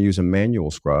 If you're going to use a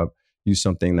manual scrub, use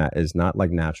something that is not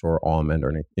like natural or almond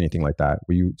or anything like that.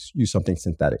 We use something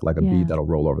synthetic, like a bead that'll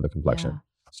roll over the complexion.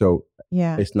 So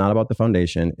it's not about the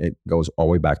foundation. It goes all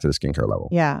the way back to the skincare level.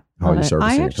 Yeah. How you service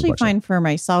I your actually complexion. find for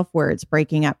myself where it's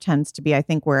breaking up tends to be, I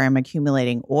think, where I'm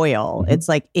accumulating oil. It's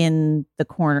like in the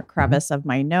corner crevice of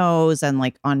my nose and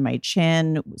like on my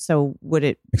chin. So what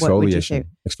would you say?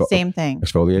 Same thing.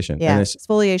 Exfoliation. Yeah. And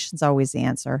exfoliation's always the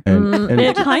answer. and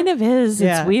It kind of is.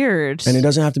 Yeah. It's weird. And it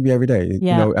doesn't have to be every day.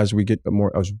 Yeah. You know, as we become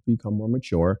more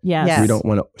mature, Yes. we don't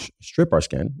want to strip our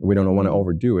skin. We don't want to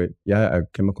overdo it. Yeah, a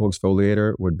chemical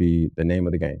exfoliator would be the name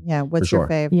of the game. Yeah. What's For your sure.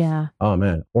 fave? Yeah. Oh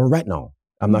man, or retinol.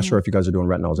 I'm not sure if you guys are doing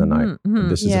retinols at night.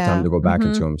 This is the time to go back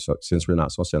into them. So since we're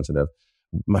not so sensitive,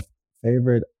 my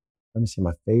favorite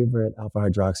alpha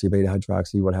hydroxy, beta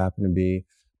hydroxy would happen to be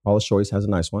Paula's Choice has a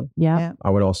nice one. Yeah.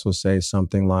 I would also say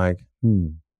something like,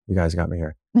 you guys got me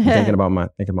here. I'm thinking about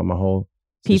my whole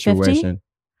P50? situation.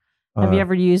 Have you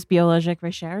ever used Biologique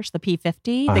Recherche, the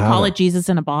P50? They call it Jesus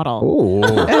in a bottle.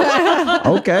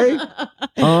 Oh, okay.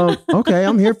 Okay,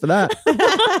 I'm here for that.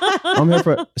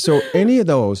 So any of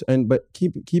those, but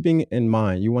keeping in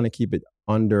mind, you want to keep it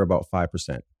under about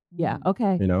 5%. Yeah.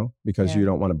 Okay. You know, because you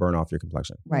don't want to burn off your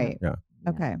complexion. Right. Yeah.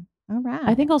 Okay. All right.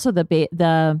 I think also the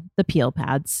peel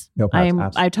pads. Peel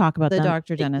pads, I talk about the them.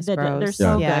 Dr. Dennis Bros. They're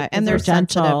so good. And they're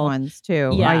sensitive gentle ones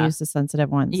too. Yeah. I use the sensitive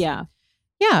ones. Yeah.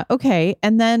 Yeah. Okay.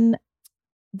 And then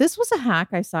this was a hack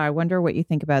I saw. I wonder what you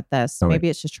think about this. Tell me. Maybe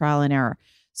it's just trial and error.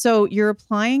 So you're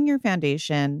applying your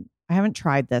foundation. I haven't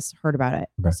tried this, heard about it.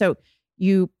 Okay. So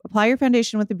you apply your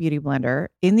foundation with a beauty blender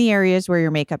in the areas where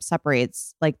your makeup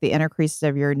separates, like the inner creases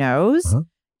of your nose.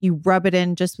 You rub it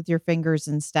in just with your fingers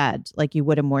instead, like you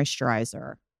would a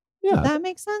moisturizer. Yeah. Does that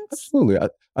make sense? Absolutely.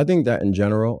 I think that in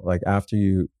general, like after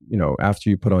you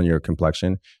put on your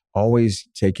complexion, always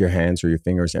take your hands or your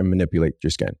fingers and manipulate your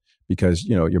skin, because,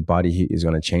 your body heat is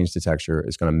going to change the texture.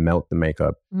 It's going to melt the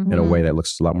makeup in a way that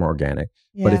looks a lot more organic.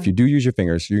 Yeah. But if you do use your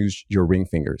fingers, use your ring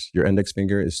fingers. Your index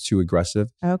finger is too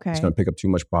aggressive. Okay. It's going to pick up too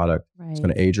much product. Right. It's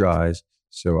going to age your eyes.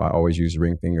 So I always use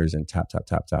ring fingers and tap, tap,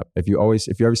 tap, tap. If you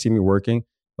ever see me working,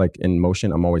 like in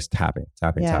motion, I'm always tapping.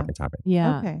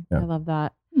 Yeah. Okay. I love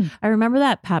that. I remember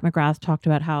that Pat McGrath talked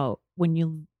about how when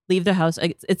you leave the house,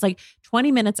 it's like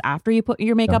 20 minutes after you put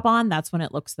your makeup on, that's when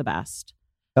it looks the best.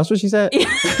 That's what she said. Okay,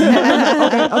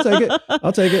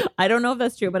 I'll take it. I don't know if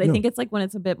that's true, but I think it's like when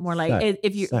it's a bit more like,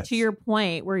 if you Sex. to your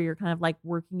point where you're kind of like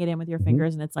working it in with your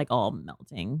fingers and it's like all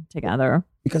melting together.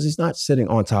 Because it's not sitting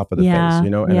on top of the face,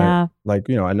 And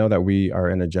I know that we are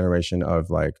in a generation of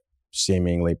like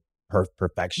seemingly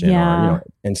perfection or,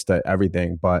 insta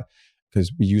everything, but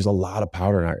because we use a lot of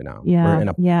powder right now. Yeah. We're in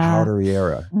a powdery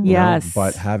era. Yes.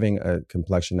 But having a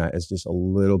complexion that is just a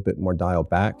little bit more dialed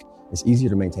back, it's easier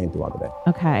to maintain throughout the day.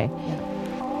 Okay.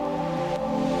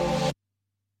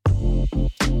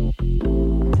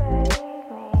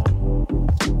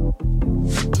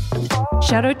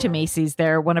 Shout out to Macy's.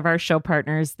 They're one of our show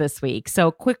partners this week.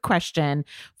 So quick question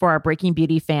for our Breaking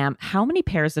Beauty fam. How many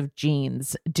pairs of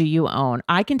jeans do you own?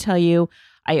 I can tell you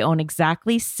I own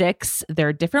exactly 6.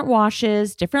 They're different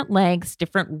washes, different lengths,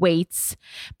 different weights.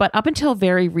 But up until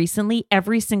very recently,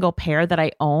 every single pair that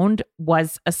I owned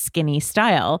was a skinny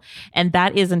style. And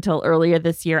that is until earlier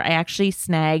this year. I actually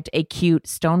snagged a cute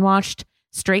stonewashed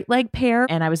straight leg pair.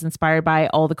 And I was inspired by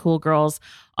all the cool girls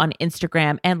on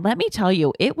Instagram. And let me tell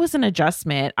you, it was an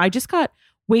adjustment. I just got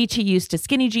way too used to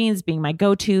skinny jeans being my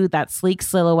go-to, that sleek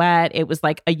silhouette. It was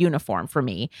like a uniform for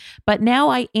me. But now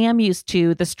I am used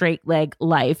to the straight leg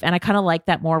life, and I kind of like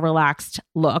that more relaxed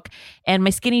look. And my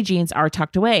skinny jeans are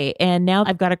tucked away. And now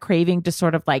I've got a craving to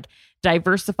sort of like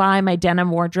diversify my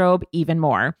denim wardrobe even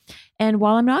more. And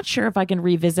while I'm not sure if I can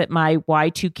revisit my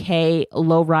Y2K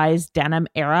low-rise denim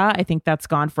era, I think that's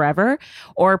gone forever,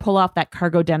 or pull off that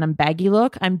cargo denim baggy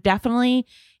look, I'm definitely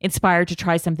inspired to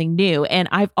try something new. And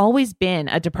I've always been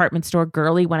a department store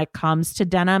girly when it comes to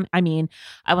denim. I mean,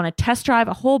 I want to test drive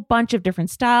a whole bunch of different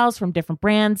styles from different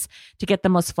brands to get the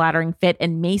most flattering fit.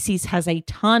 And Macy's has a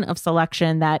ton of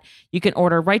selection that you can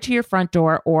order right to your front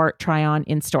door or try on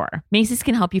in store. Macy's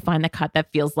can help you find the cut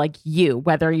that feels like you,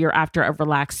 whether you're after a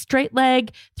relaxed straight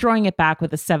leg, throwing it back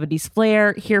with a 70s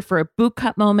flair, here for a boot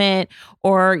cut moment,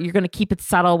 or you're going to keep it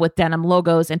subtle with denim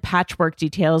logos and patchwork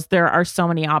details. There are so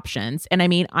many options. And I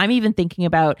mean, I'm even thinking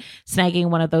about snagging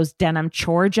one of those denim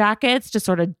chore jackets to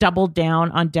sort of double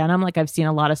down on denim like I've seen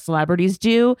a lot of celebrities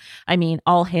do. I mean,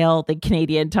 all hail the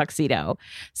Canadian tuxedo.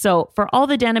 So for all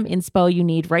the denim inspo you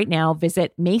need right now,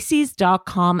 visit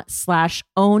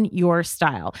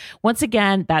Macys.com/ownyourstyle. Once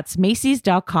again, that's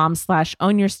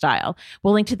Macys.com/ownyourstyle.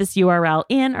 We'll link to this URL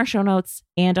in our show notes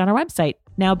and on our website.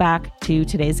 Now back to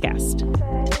today's guest.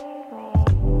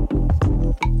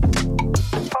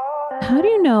 How do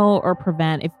you know or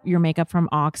prevent if your makeup from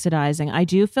oxidizing? I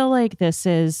do feel like this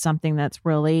is something that's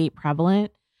really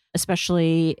prevalent,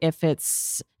 especially if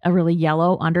it's a really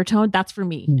yellow undertone. That's for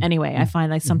me. Anyway, I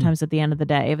find like sometimes at the end of the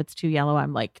day, if it's too yellow,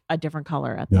 I'm like a different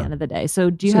color at the end of the day. So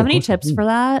do you have any tips for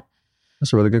that?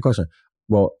 That's a really good question.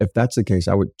 Well, if that's the case,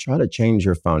 I would try to change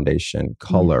your foundation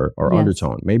color or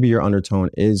undertone. Maybe your undertone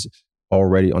is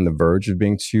already on the verge of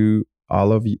being too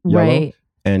olive yellow, Right.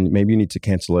 and maybe you need to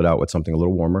cancel it out with something a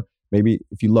little warmer. Maybe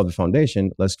if you love the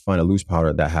foundation, let's find a loose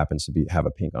powder that happens to have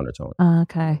a pink undertone.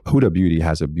 Okay. Huda Beauty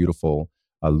has a beautiful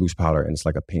loose powder, and it's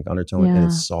like a pink undertone, and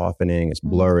it's softening, it's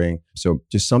blurring. So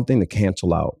just something to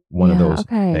cancel out one of those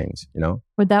things, you know?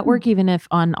 Would that work even if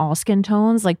on all skin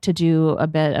tones, like to do a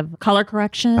bit of color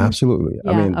correction? Absolutely.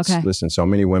 Yeah, I mean, listen, so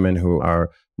many women who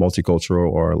are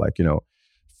multicultural or like, you know,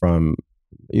 from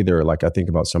either like I think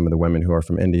about some of the women who are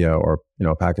from India or, you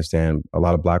know, Pakistan, a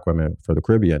lot of Black women for the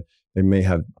Caribbean, they may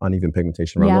have uneven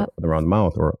pigmentation around the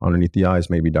mouth or underneath the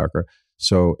eyes, maybe darker.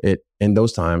 So in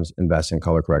those times, invest in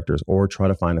color correctors or try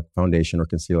to find a foundation or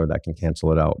concealer that can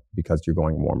cancel it out because you're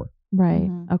going warmer. Right.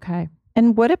 Okay.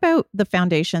 And what about the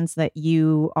foundations that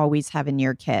you always have in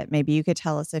your kit? Maybe you could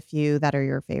tell us a few that are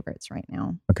your favorites right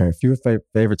now. Okay, a few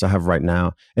favorites I have right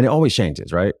now, and it always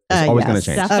changes, right? It's always going to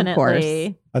change. Definitely. Of course.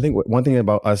 I think one thing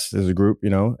about us as a group, you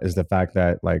know, is the fact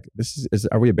that like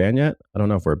are we a band yet? I don't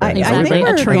know if we're a band. I think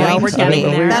we're a trio. We're getting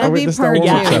there. That'll be part two.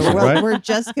 Right? We're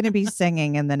just going to be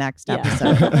singing in the next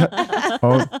episode.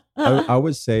 I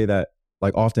would say that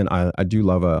like often I do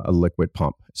love a liquid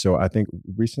pump. So I think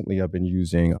recently I've been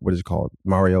using, what is it called?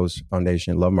 Mario's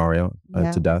foundation. Love Mario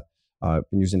to death.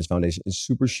 Been using this foundation. It's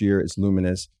super sheer. It's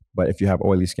luminous. But if you have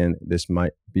oily skin, this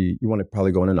might be, you want to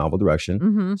probably go in a novel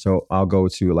direction. So I'll go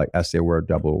to like Estee Lauder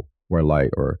Double Wear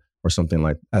Light or something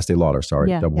like Estee Lauder,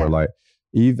 Double Wear Light.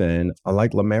 Even I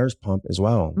like La Mer's pump as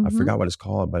well. I forgot what it's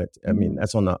called, but I mean,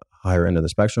 that's on the higher end of the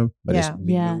spectrum, but it's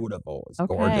beautiful. It's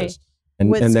gorgeous.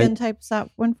 What and skin then, type's that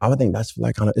one? I would think that's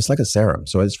like it's like a serum.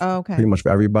 So it's pretty much for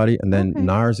everybody. And then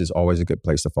NARS is always a good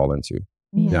place to fall into.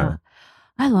 Yeah.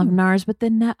 I love NARS, but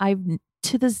then I've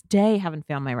to this day haven't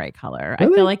found my right color.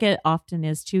 Really? I feel like it often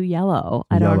is too yellow.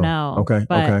 I don't know. Okay.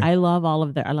 But I love I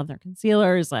love their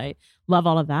concealers. I love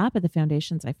all of that. But the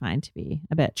foundations I find to be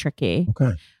a bit tricky.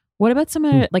 Okay. What about some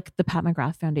of like the Pat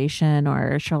McGrath Foundation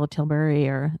or Charlotte Tilbury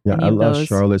or any I of love those?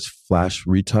 Charlotte's Flash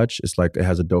Retouch. It's like it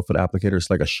has a doe foot applicator.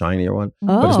 It's like a shinier one,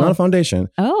 but it's not a foundation.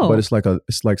 But it's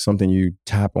like something you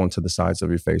tap onto the sides of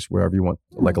your face wherever you want,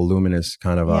 like a luminous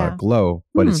kind of glow.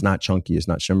 But it's not chunky. It's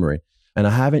not shimmery. And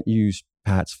I haven't used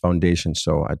Pat's foundation,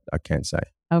 so I can't say.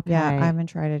 Okay. Yeah, I haven't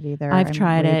tried it either. I've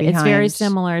tried it. It's very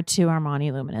similar to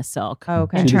Armani Luminous Silk.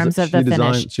 Okay. In terms of the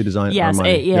finish. She designed yes,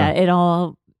 Armani. it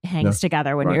all hangs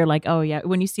together when you're like, oh yeah,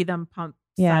 when you see them pump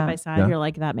side by side, you're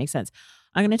like, that makes sense.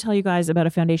 I'm going to tell you guys about a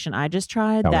foundation I just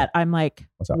tried that I'm like,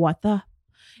 what the?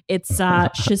 It's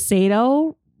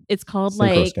Shiseido. It's called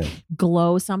like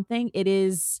Glow something. It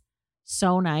is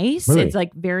so nice. Really? It's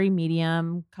like very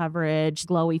medium coverage,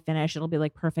 glowy finish. It'll be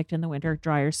like perfect in the winter,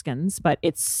 drier skins, but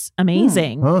it's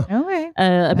amazing. Huh? Okay.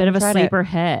 A bit of a tried it. sleeper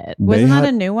hit. Wasn't They that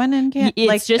had- a new one in Canada?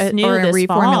 It's just new or a this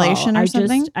reformulation fall. or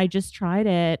something? I just tried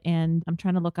it, and I'm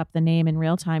trying to look up the name in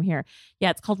real time here. Yeah,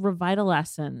 it's called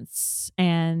Revitalescence,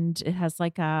 and it has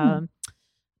like a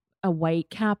white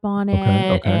cap on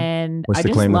it, Okay. and What's I the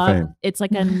just claim to love. fame? It's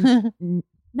like a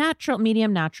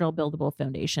medium natural buildable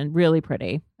foundation. Really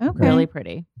pretty. Okay. Really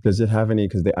pretty. Does it have any?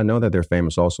 Because I know that they're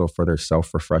famous also for their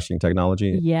self-refreshing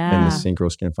technology. Yeah. And the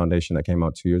Synchro Skin Foundation that came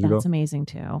out 2 years ago. That's amazing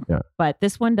too. Yeah. But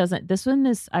this one doesn't. This one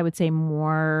is, I would say,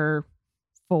 more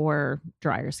for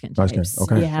drier skin Dry skin, types.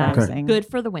 okay, Yeah. okay. Good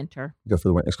for the winter. Good for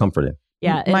the winter. It's comforting.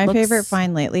 Yeah. it My looks- favorite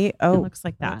find lately. Oh, It looks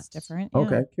like that. that's different. Yeah.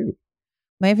 Okay, cute.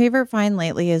 My favorite find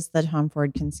lately is the Tom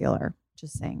Ford concealer.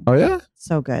 Just saying. Oh yeah.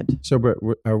 So good. So, but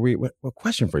are we? What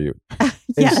question for you?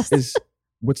 Yes. Is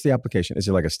what's the application? Is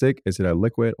it like a stick? Is it a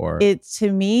liquid or?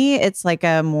 To me, it's like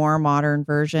a more modern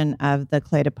version of the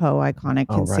Clé de Peau iconic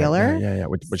Oh, right. concealer. Yeah.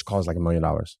 Which costs like $1 million.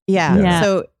 Yeah. Yeah.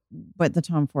 So, but the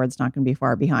Tom Ford's not going to be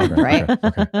far behind, Okay, right?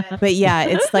 okay. But yeah,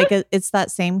 it's like it's that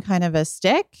same kind of a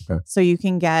stick. Okay. So you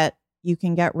can get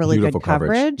really Beautiful good coverage.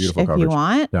 coverage Beautiful if coverage. you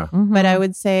want. Yeah. But I Mhm.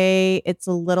 would say it's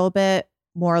a little bit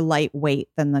more lightweight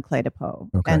than the Clé de Peau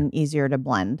Okay. and easier to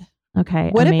blend. Okay.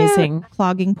 What amazing. about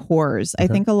clogging pores? I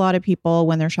Okay. think a lot of people,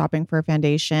 when they're shopping for a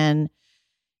foundation,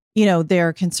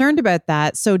 they're concerned about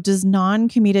that. So does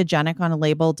non-comedogenic on a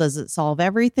label, does it solve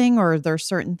everything, or are there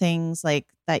certain things like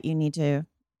that you need to,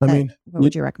 I that- mean, what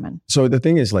would you recommend? so the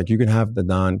thing is, like, you can have the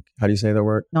how do you say the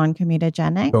word?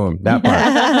 Non-comedogenic? Boom, that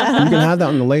part. You can have that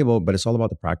on the label, but it's all about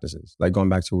the practices. Like going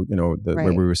back to, what Right.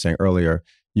 we were saying earlier,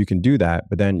 you can do that,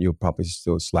 but then you'll probably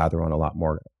still slather on a lot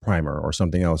more primer or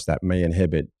something else that may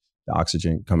inhibit the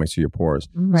oxygen coming to your pores.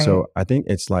 Right. So I think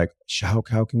it's like, how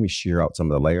can we shear out some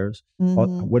of the layers?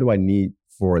 Mhm. What do I need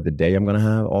for the day I'm going to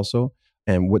have also?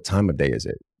 And what time of day is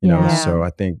it? You know, Yeah. so I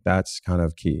think that's kind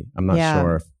of key. I'm not Yeah.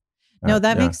 sure if. No,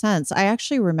 that yeah. makes sense. I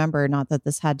actually remember, not that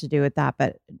this had to do with that,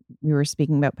 but we were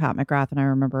speaking about Pat McGrath, and I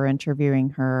remember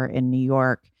interviewing her in New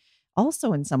York,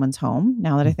 also in someone's home,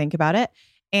 now that I think about it,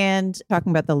 and talking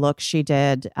about the look she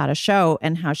did at a show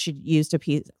and how she used a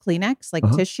piece of Kleenex, like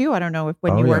tissue. I don't know if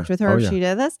when Oh, you yeah. worked with her, Oh, if yeah. she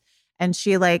did this, and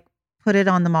she like put it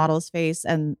on the model's face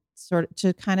and sort of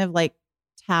to kind of like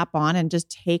tap on and just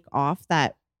take off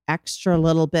that extra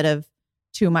little bit of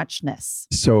too muchness.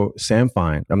 So Sam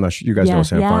Fine, I'm not sure you guys know Yeah,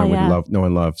 Sam yeah, Fine. We yeah. know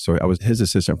and love. So I was his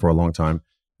assistant for a long time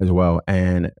as well.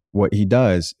 And what he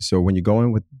does, so when you go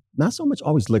in with not so much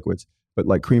always liquids, but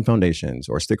like cream foundations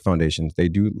or stick foundations, they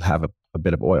do have a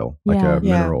bit of oil, like Yeah. a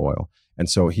mineral oil. And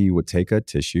so he would take a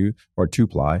tissue or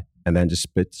 2-ply and then just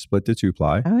split the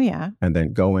 2-ply Oh yeah. and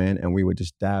then go in and we would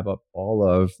just dab up all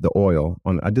of the oil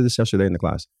on. I did this yesterday in the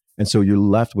class. And so you're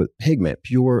left with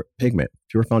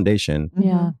pure foundation.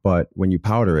 Yeah. But when you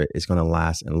powder it, it's going to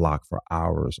last and lock for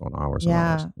hours on hours on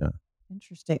hours. Yeah.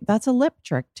 Interesting. That's a lip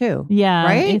trick too. Yeah.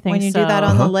 Right? I think When you so. do that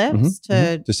on the Uh-huh, lips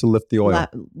to just to lift the oil.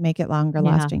 make it longer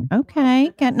Yeah. lasting.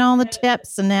 Okay. Getting all the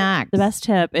tips and hacks. The best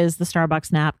tip is the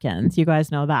Starbucks napkins. You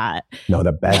guys know that. No,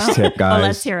 the best tip, Oh, guys,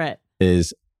 let's hear it.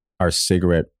 is our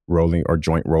cigarette rolling or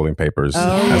joint rolling papers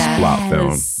Oh, as yes. blot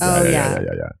film. Oh, yeah.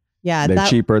 Yeah. They're that,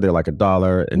 cheaper. They're like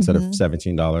 $1 instead Mhm. of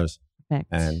 $17. Perfect.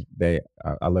 And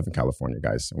I live in California,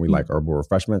 guys, and we Mm. like herbal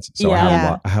refreshments. So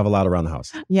Yeah. I have a lot around the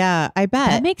house. yeah, I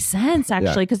bet. That makes sense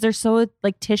actually, because they're so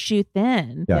like tissue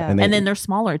thin. Yeah. Yeah. And, And then they're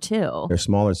smaller too. they're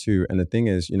smaller too. And the thing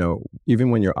is, even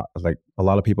when you're like a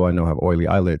lot of people I know have oily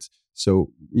eyelids.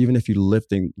 So even if you lift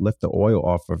the oil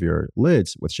off of your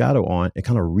lids with shadow on, it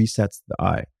kind of resets the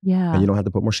eye. Yeah. And you don't have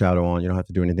to put more shadow on. You don't have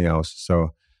to do anything else.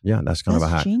 So yeah, that's kind of a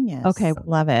hack. Genius. Okay.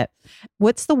 Love it.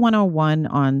 What's the 101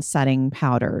 on setting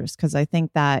powders? Because I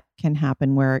think that can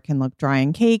happen where it can look dry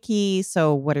and cakey.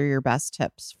 So what are your best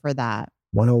tips for that?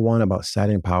 101 about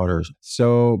setting powders.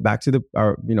 So back to the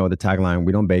tagline,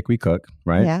 we don't bake, we cook,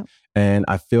 right? Yeah. And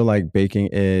I feel like baking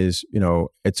is,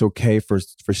 it's okay for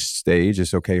stage.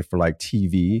 It's okay for like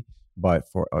TV, but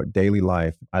for daily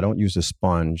life, I don't use a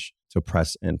sponge to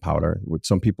press in powder.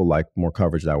 Some people like more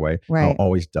coverage that way. Right. I'll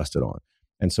always dust it on.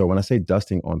 And so when I say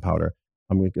dusting on powder,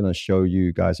 I'm going to show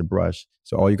you guys a brush.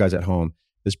 So all you guys at home,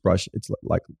 this brush, it's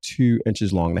like 2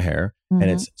 inches long, the hair, and Mhm.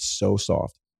 it's so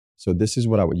soft. So this is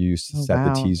what I would use to Oh, set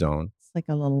wow. the T-zone. It's like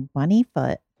a little bunny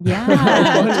foot. Yeah.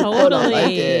 I Totally.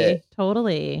 like it.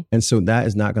 Totally. And so that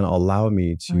is not going to allow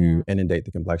me to Oh, yeah. inundate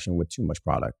the complexion with too much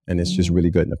product. And it's just Mhm. really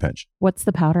good in a pinch. What's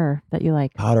the powder that you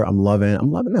like? Powder, I'm loving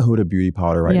the Huda Beauty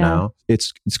powder right Yeah. now.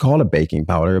 It's called a baking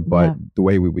powder, but Yeah. the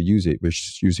way we would use it, we're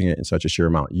just using it in such a sheer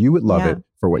amount. You would love Yeah. it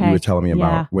for what you Okay. were telling me Yeah.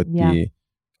 about with Yeah. the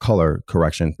color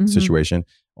correction situation.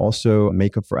 Also,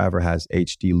 Makeup Forever has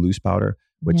HD loose powder,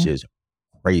 which is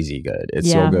crazy good.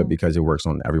 It's so good because it works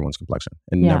on everyone's complexion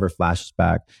and never flashes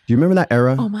back. Do you remember that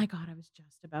era? Oh my God, I was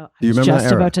Do you remember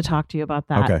that era? about to talk to you about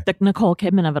that. Okay. The Nicole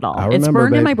Kidman of it all. I It's remember,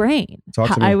 burned in babe. my brain.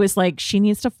 Talk to me. I was like, she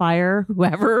needs to fire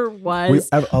whoever was.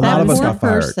 A lot of us got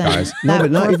fired, person. guys. No, That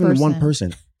but not poor even one person.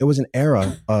 person. It was an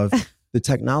era of the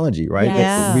technology, right?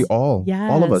 Yes. We all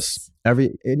of us, Yes.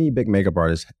 any big makeup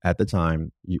artist at the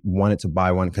time, you wanted to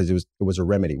buy one because it was a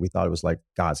remedy. We thought it was like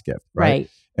God's gift, right?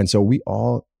 And so we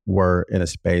all were in a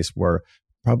space where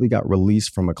probably got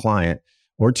released from a client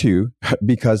or two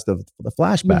because of the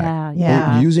flashback.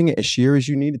 Yeah. Using it as sheer as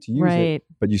you needed to use Right. it,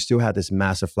 but you still had this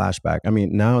massive flashback. I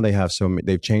mean, now they have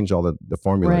they've changed all the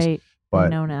formulas. Right. But I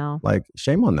know now. like,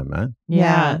 shame on them, man.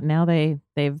 Yeah. Yeah. Now they've.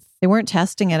 They weren't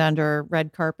testing it under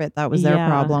red carpet. That was their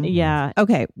problem. Yeah.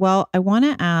 Okay. Well, I want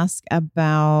to ask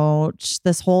about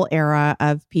this whole era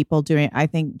of people doing, I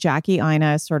think Jackie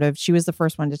Ina she was the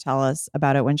first one to tell us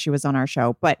about it when she was on our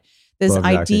show. But this Love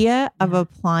Jackie. idea of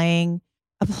applying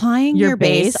your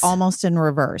base base? almost in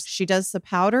reverse. She does the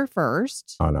powder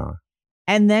first Oh, no.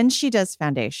 and then she does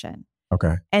foundation.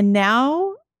 Okay. And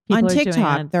now People on are doing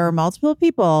TikTok, it. there are multiple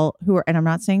people who are, and I'm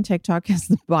not saying TikTok is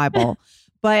the Bible,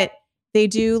 but they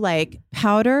do like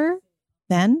powder,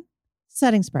 then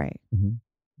setting spray. Mhm.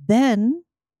 Then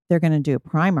they're going to do a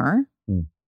primer. Mm.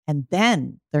 And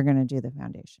then they're going to do the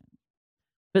foundation.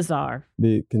 Bizarre.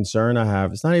 The concern I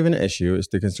have, it's not even an issue. It's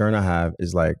the concern I have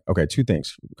is like, okay, two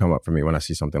things come up for me when I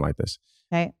see something like this.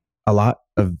 Okay. A lot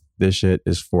of this shit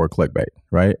is for clickbait,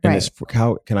 right? And Right. it's for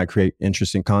how can I create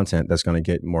interesting content that's going to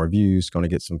get more views, going to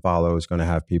get some follows, going to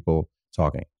have people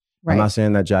talking. Right. I'm not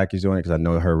saying that Jackie's doing it because I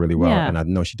know her really well. Yeah. And I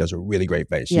know she does a really great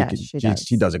face. She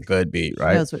does. A good beat, She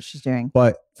right? knows what she's doing.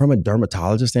 But from a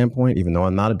dermatologist standpoint, even though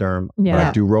I'm not a derm, but Yeah.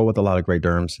 I do roll with a lot of great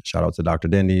derms. Shout out to Dr.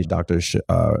 Dindy, Dr.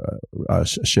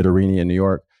 Shitarini in New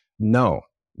York. Know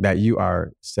that you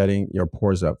are setting your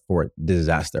pores up for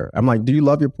disaster. I'm like, do you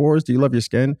love your pores? Do you love your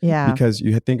skin? Yeah. Because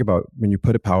you think about when you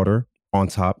put a powder on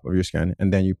top of your skin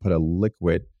and then you put a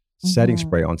liquid setting Mhm.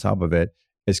 spray on top of it,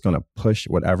 it's going to push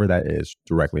whatever that is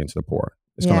directly into the pore.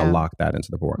 It's going Yeah. to lock that into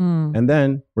the pore. Mm. And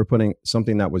then we're putting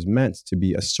something that was meant to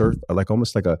be a like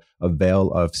almost like a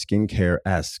veil of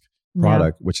skincare-esque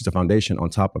product, which is a foundation on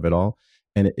top of it all.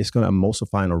 And it's going to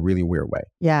emulsify in a really weird way.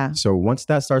 Yeah. So once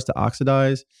that starts to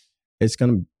oxidize, it's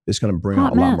going to bring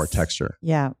Hot out a lot more mess. texture.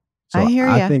 Yeah. So I hear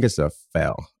I ya. think it's a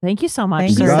fail. Thank you so much,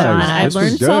 Thank you sir. so Don. much. I This was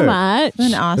learned so good. much. It's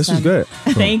been awesome. This is good.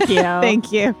 Thank you.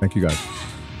 Thank you. Thank you guys.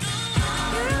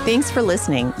 Thanks for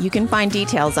listening. You can find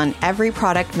details on every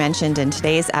product mentioned in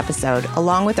today's episode,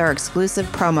 along with our exclusive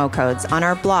promo codes on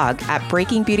our blog at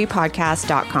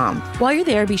breakingbeautypodcast.com. While you're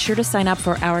there, be sure to sign up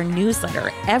for our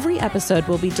newsletter. Every episode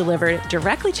will be delivered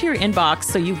directly to your inbox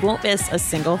so you won't miss a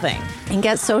single thing. And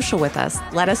get social with us.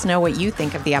 Let us know what you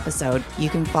think of the episode. You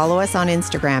can follow us on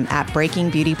Instagram at Breaking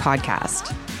Beauty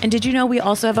Podcast. And did you know we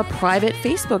also have a private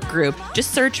Facebook group?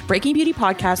 Just search Breaking Beauty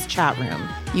Podcast Chat Room.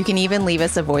 You can even leave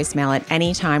us a voicemail at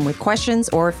any time with questions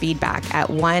or feedback at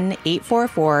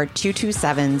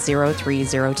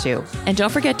 1-844-227-0302. And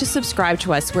don't forget to subscribe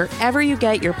to us wherever you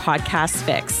get your podcasts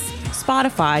fix.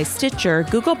 Spotify, Stitcher,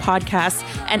 Google Podcasts,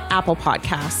 and Apple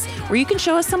Podcasts, where you can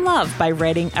show us some love by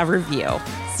writing a review.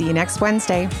 See you next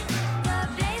Wednesday.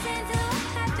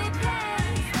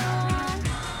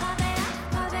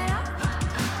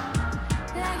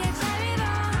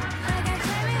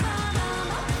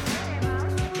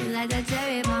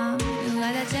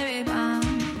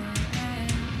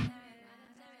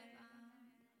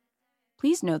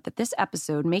 Please note that this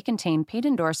episode may contain paid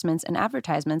endorsements and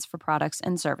advertisements for products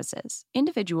and services.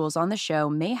 Individuals on the show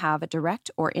may have a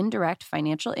direct or indirect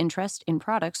financial interest in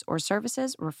products or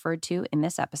services referred to in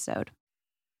this episode.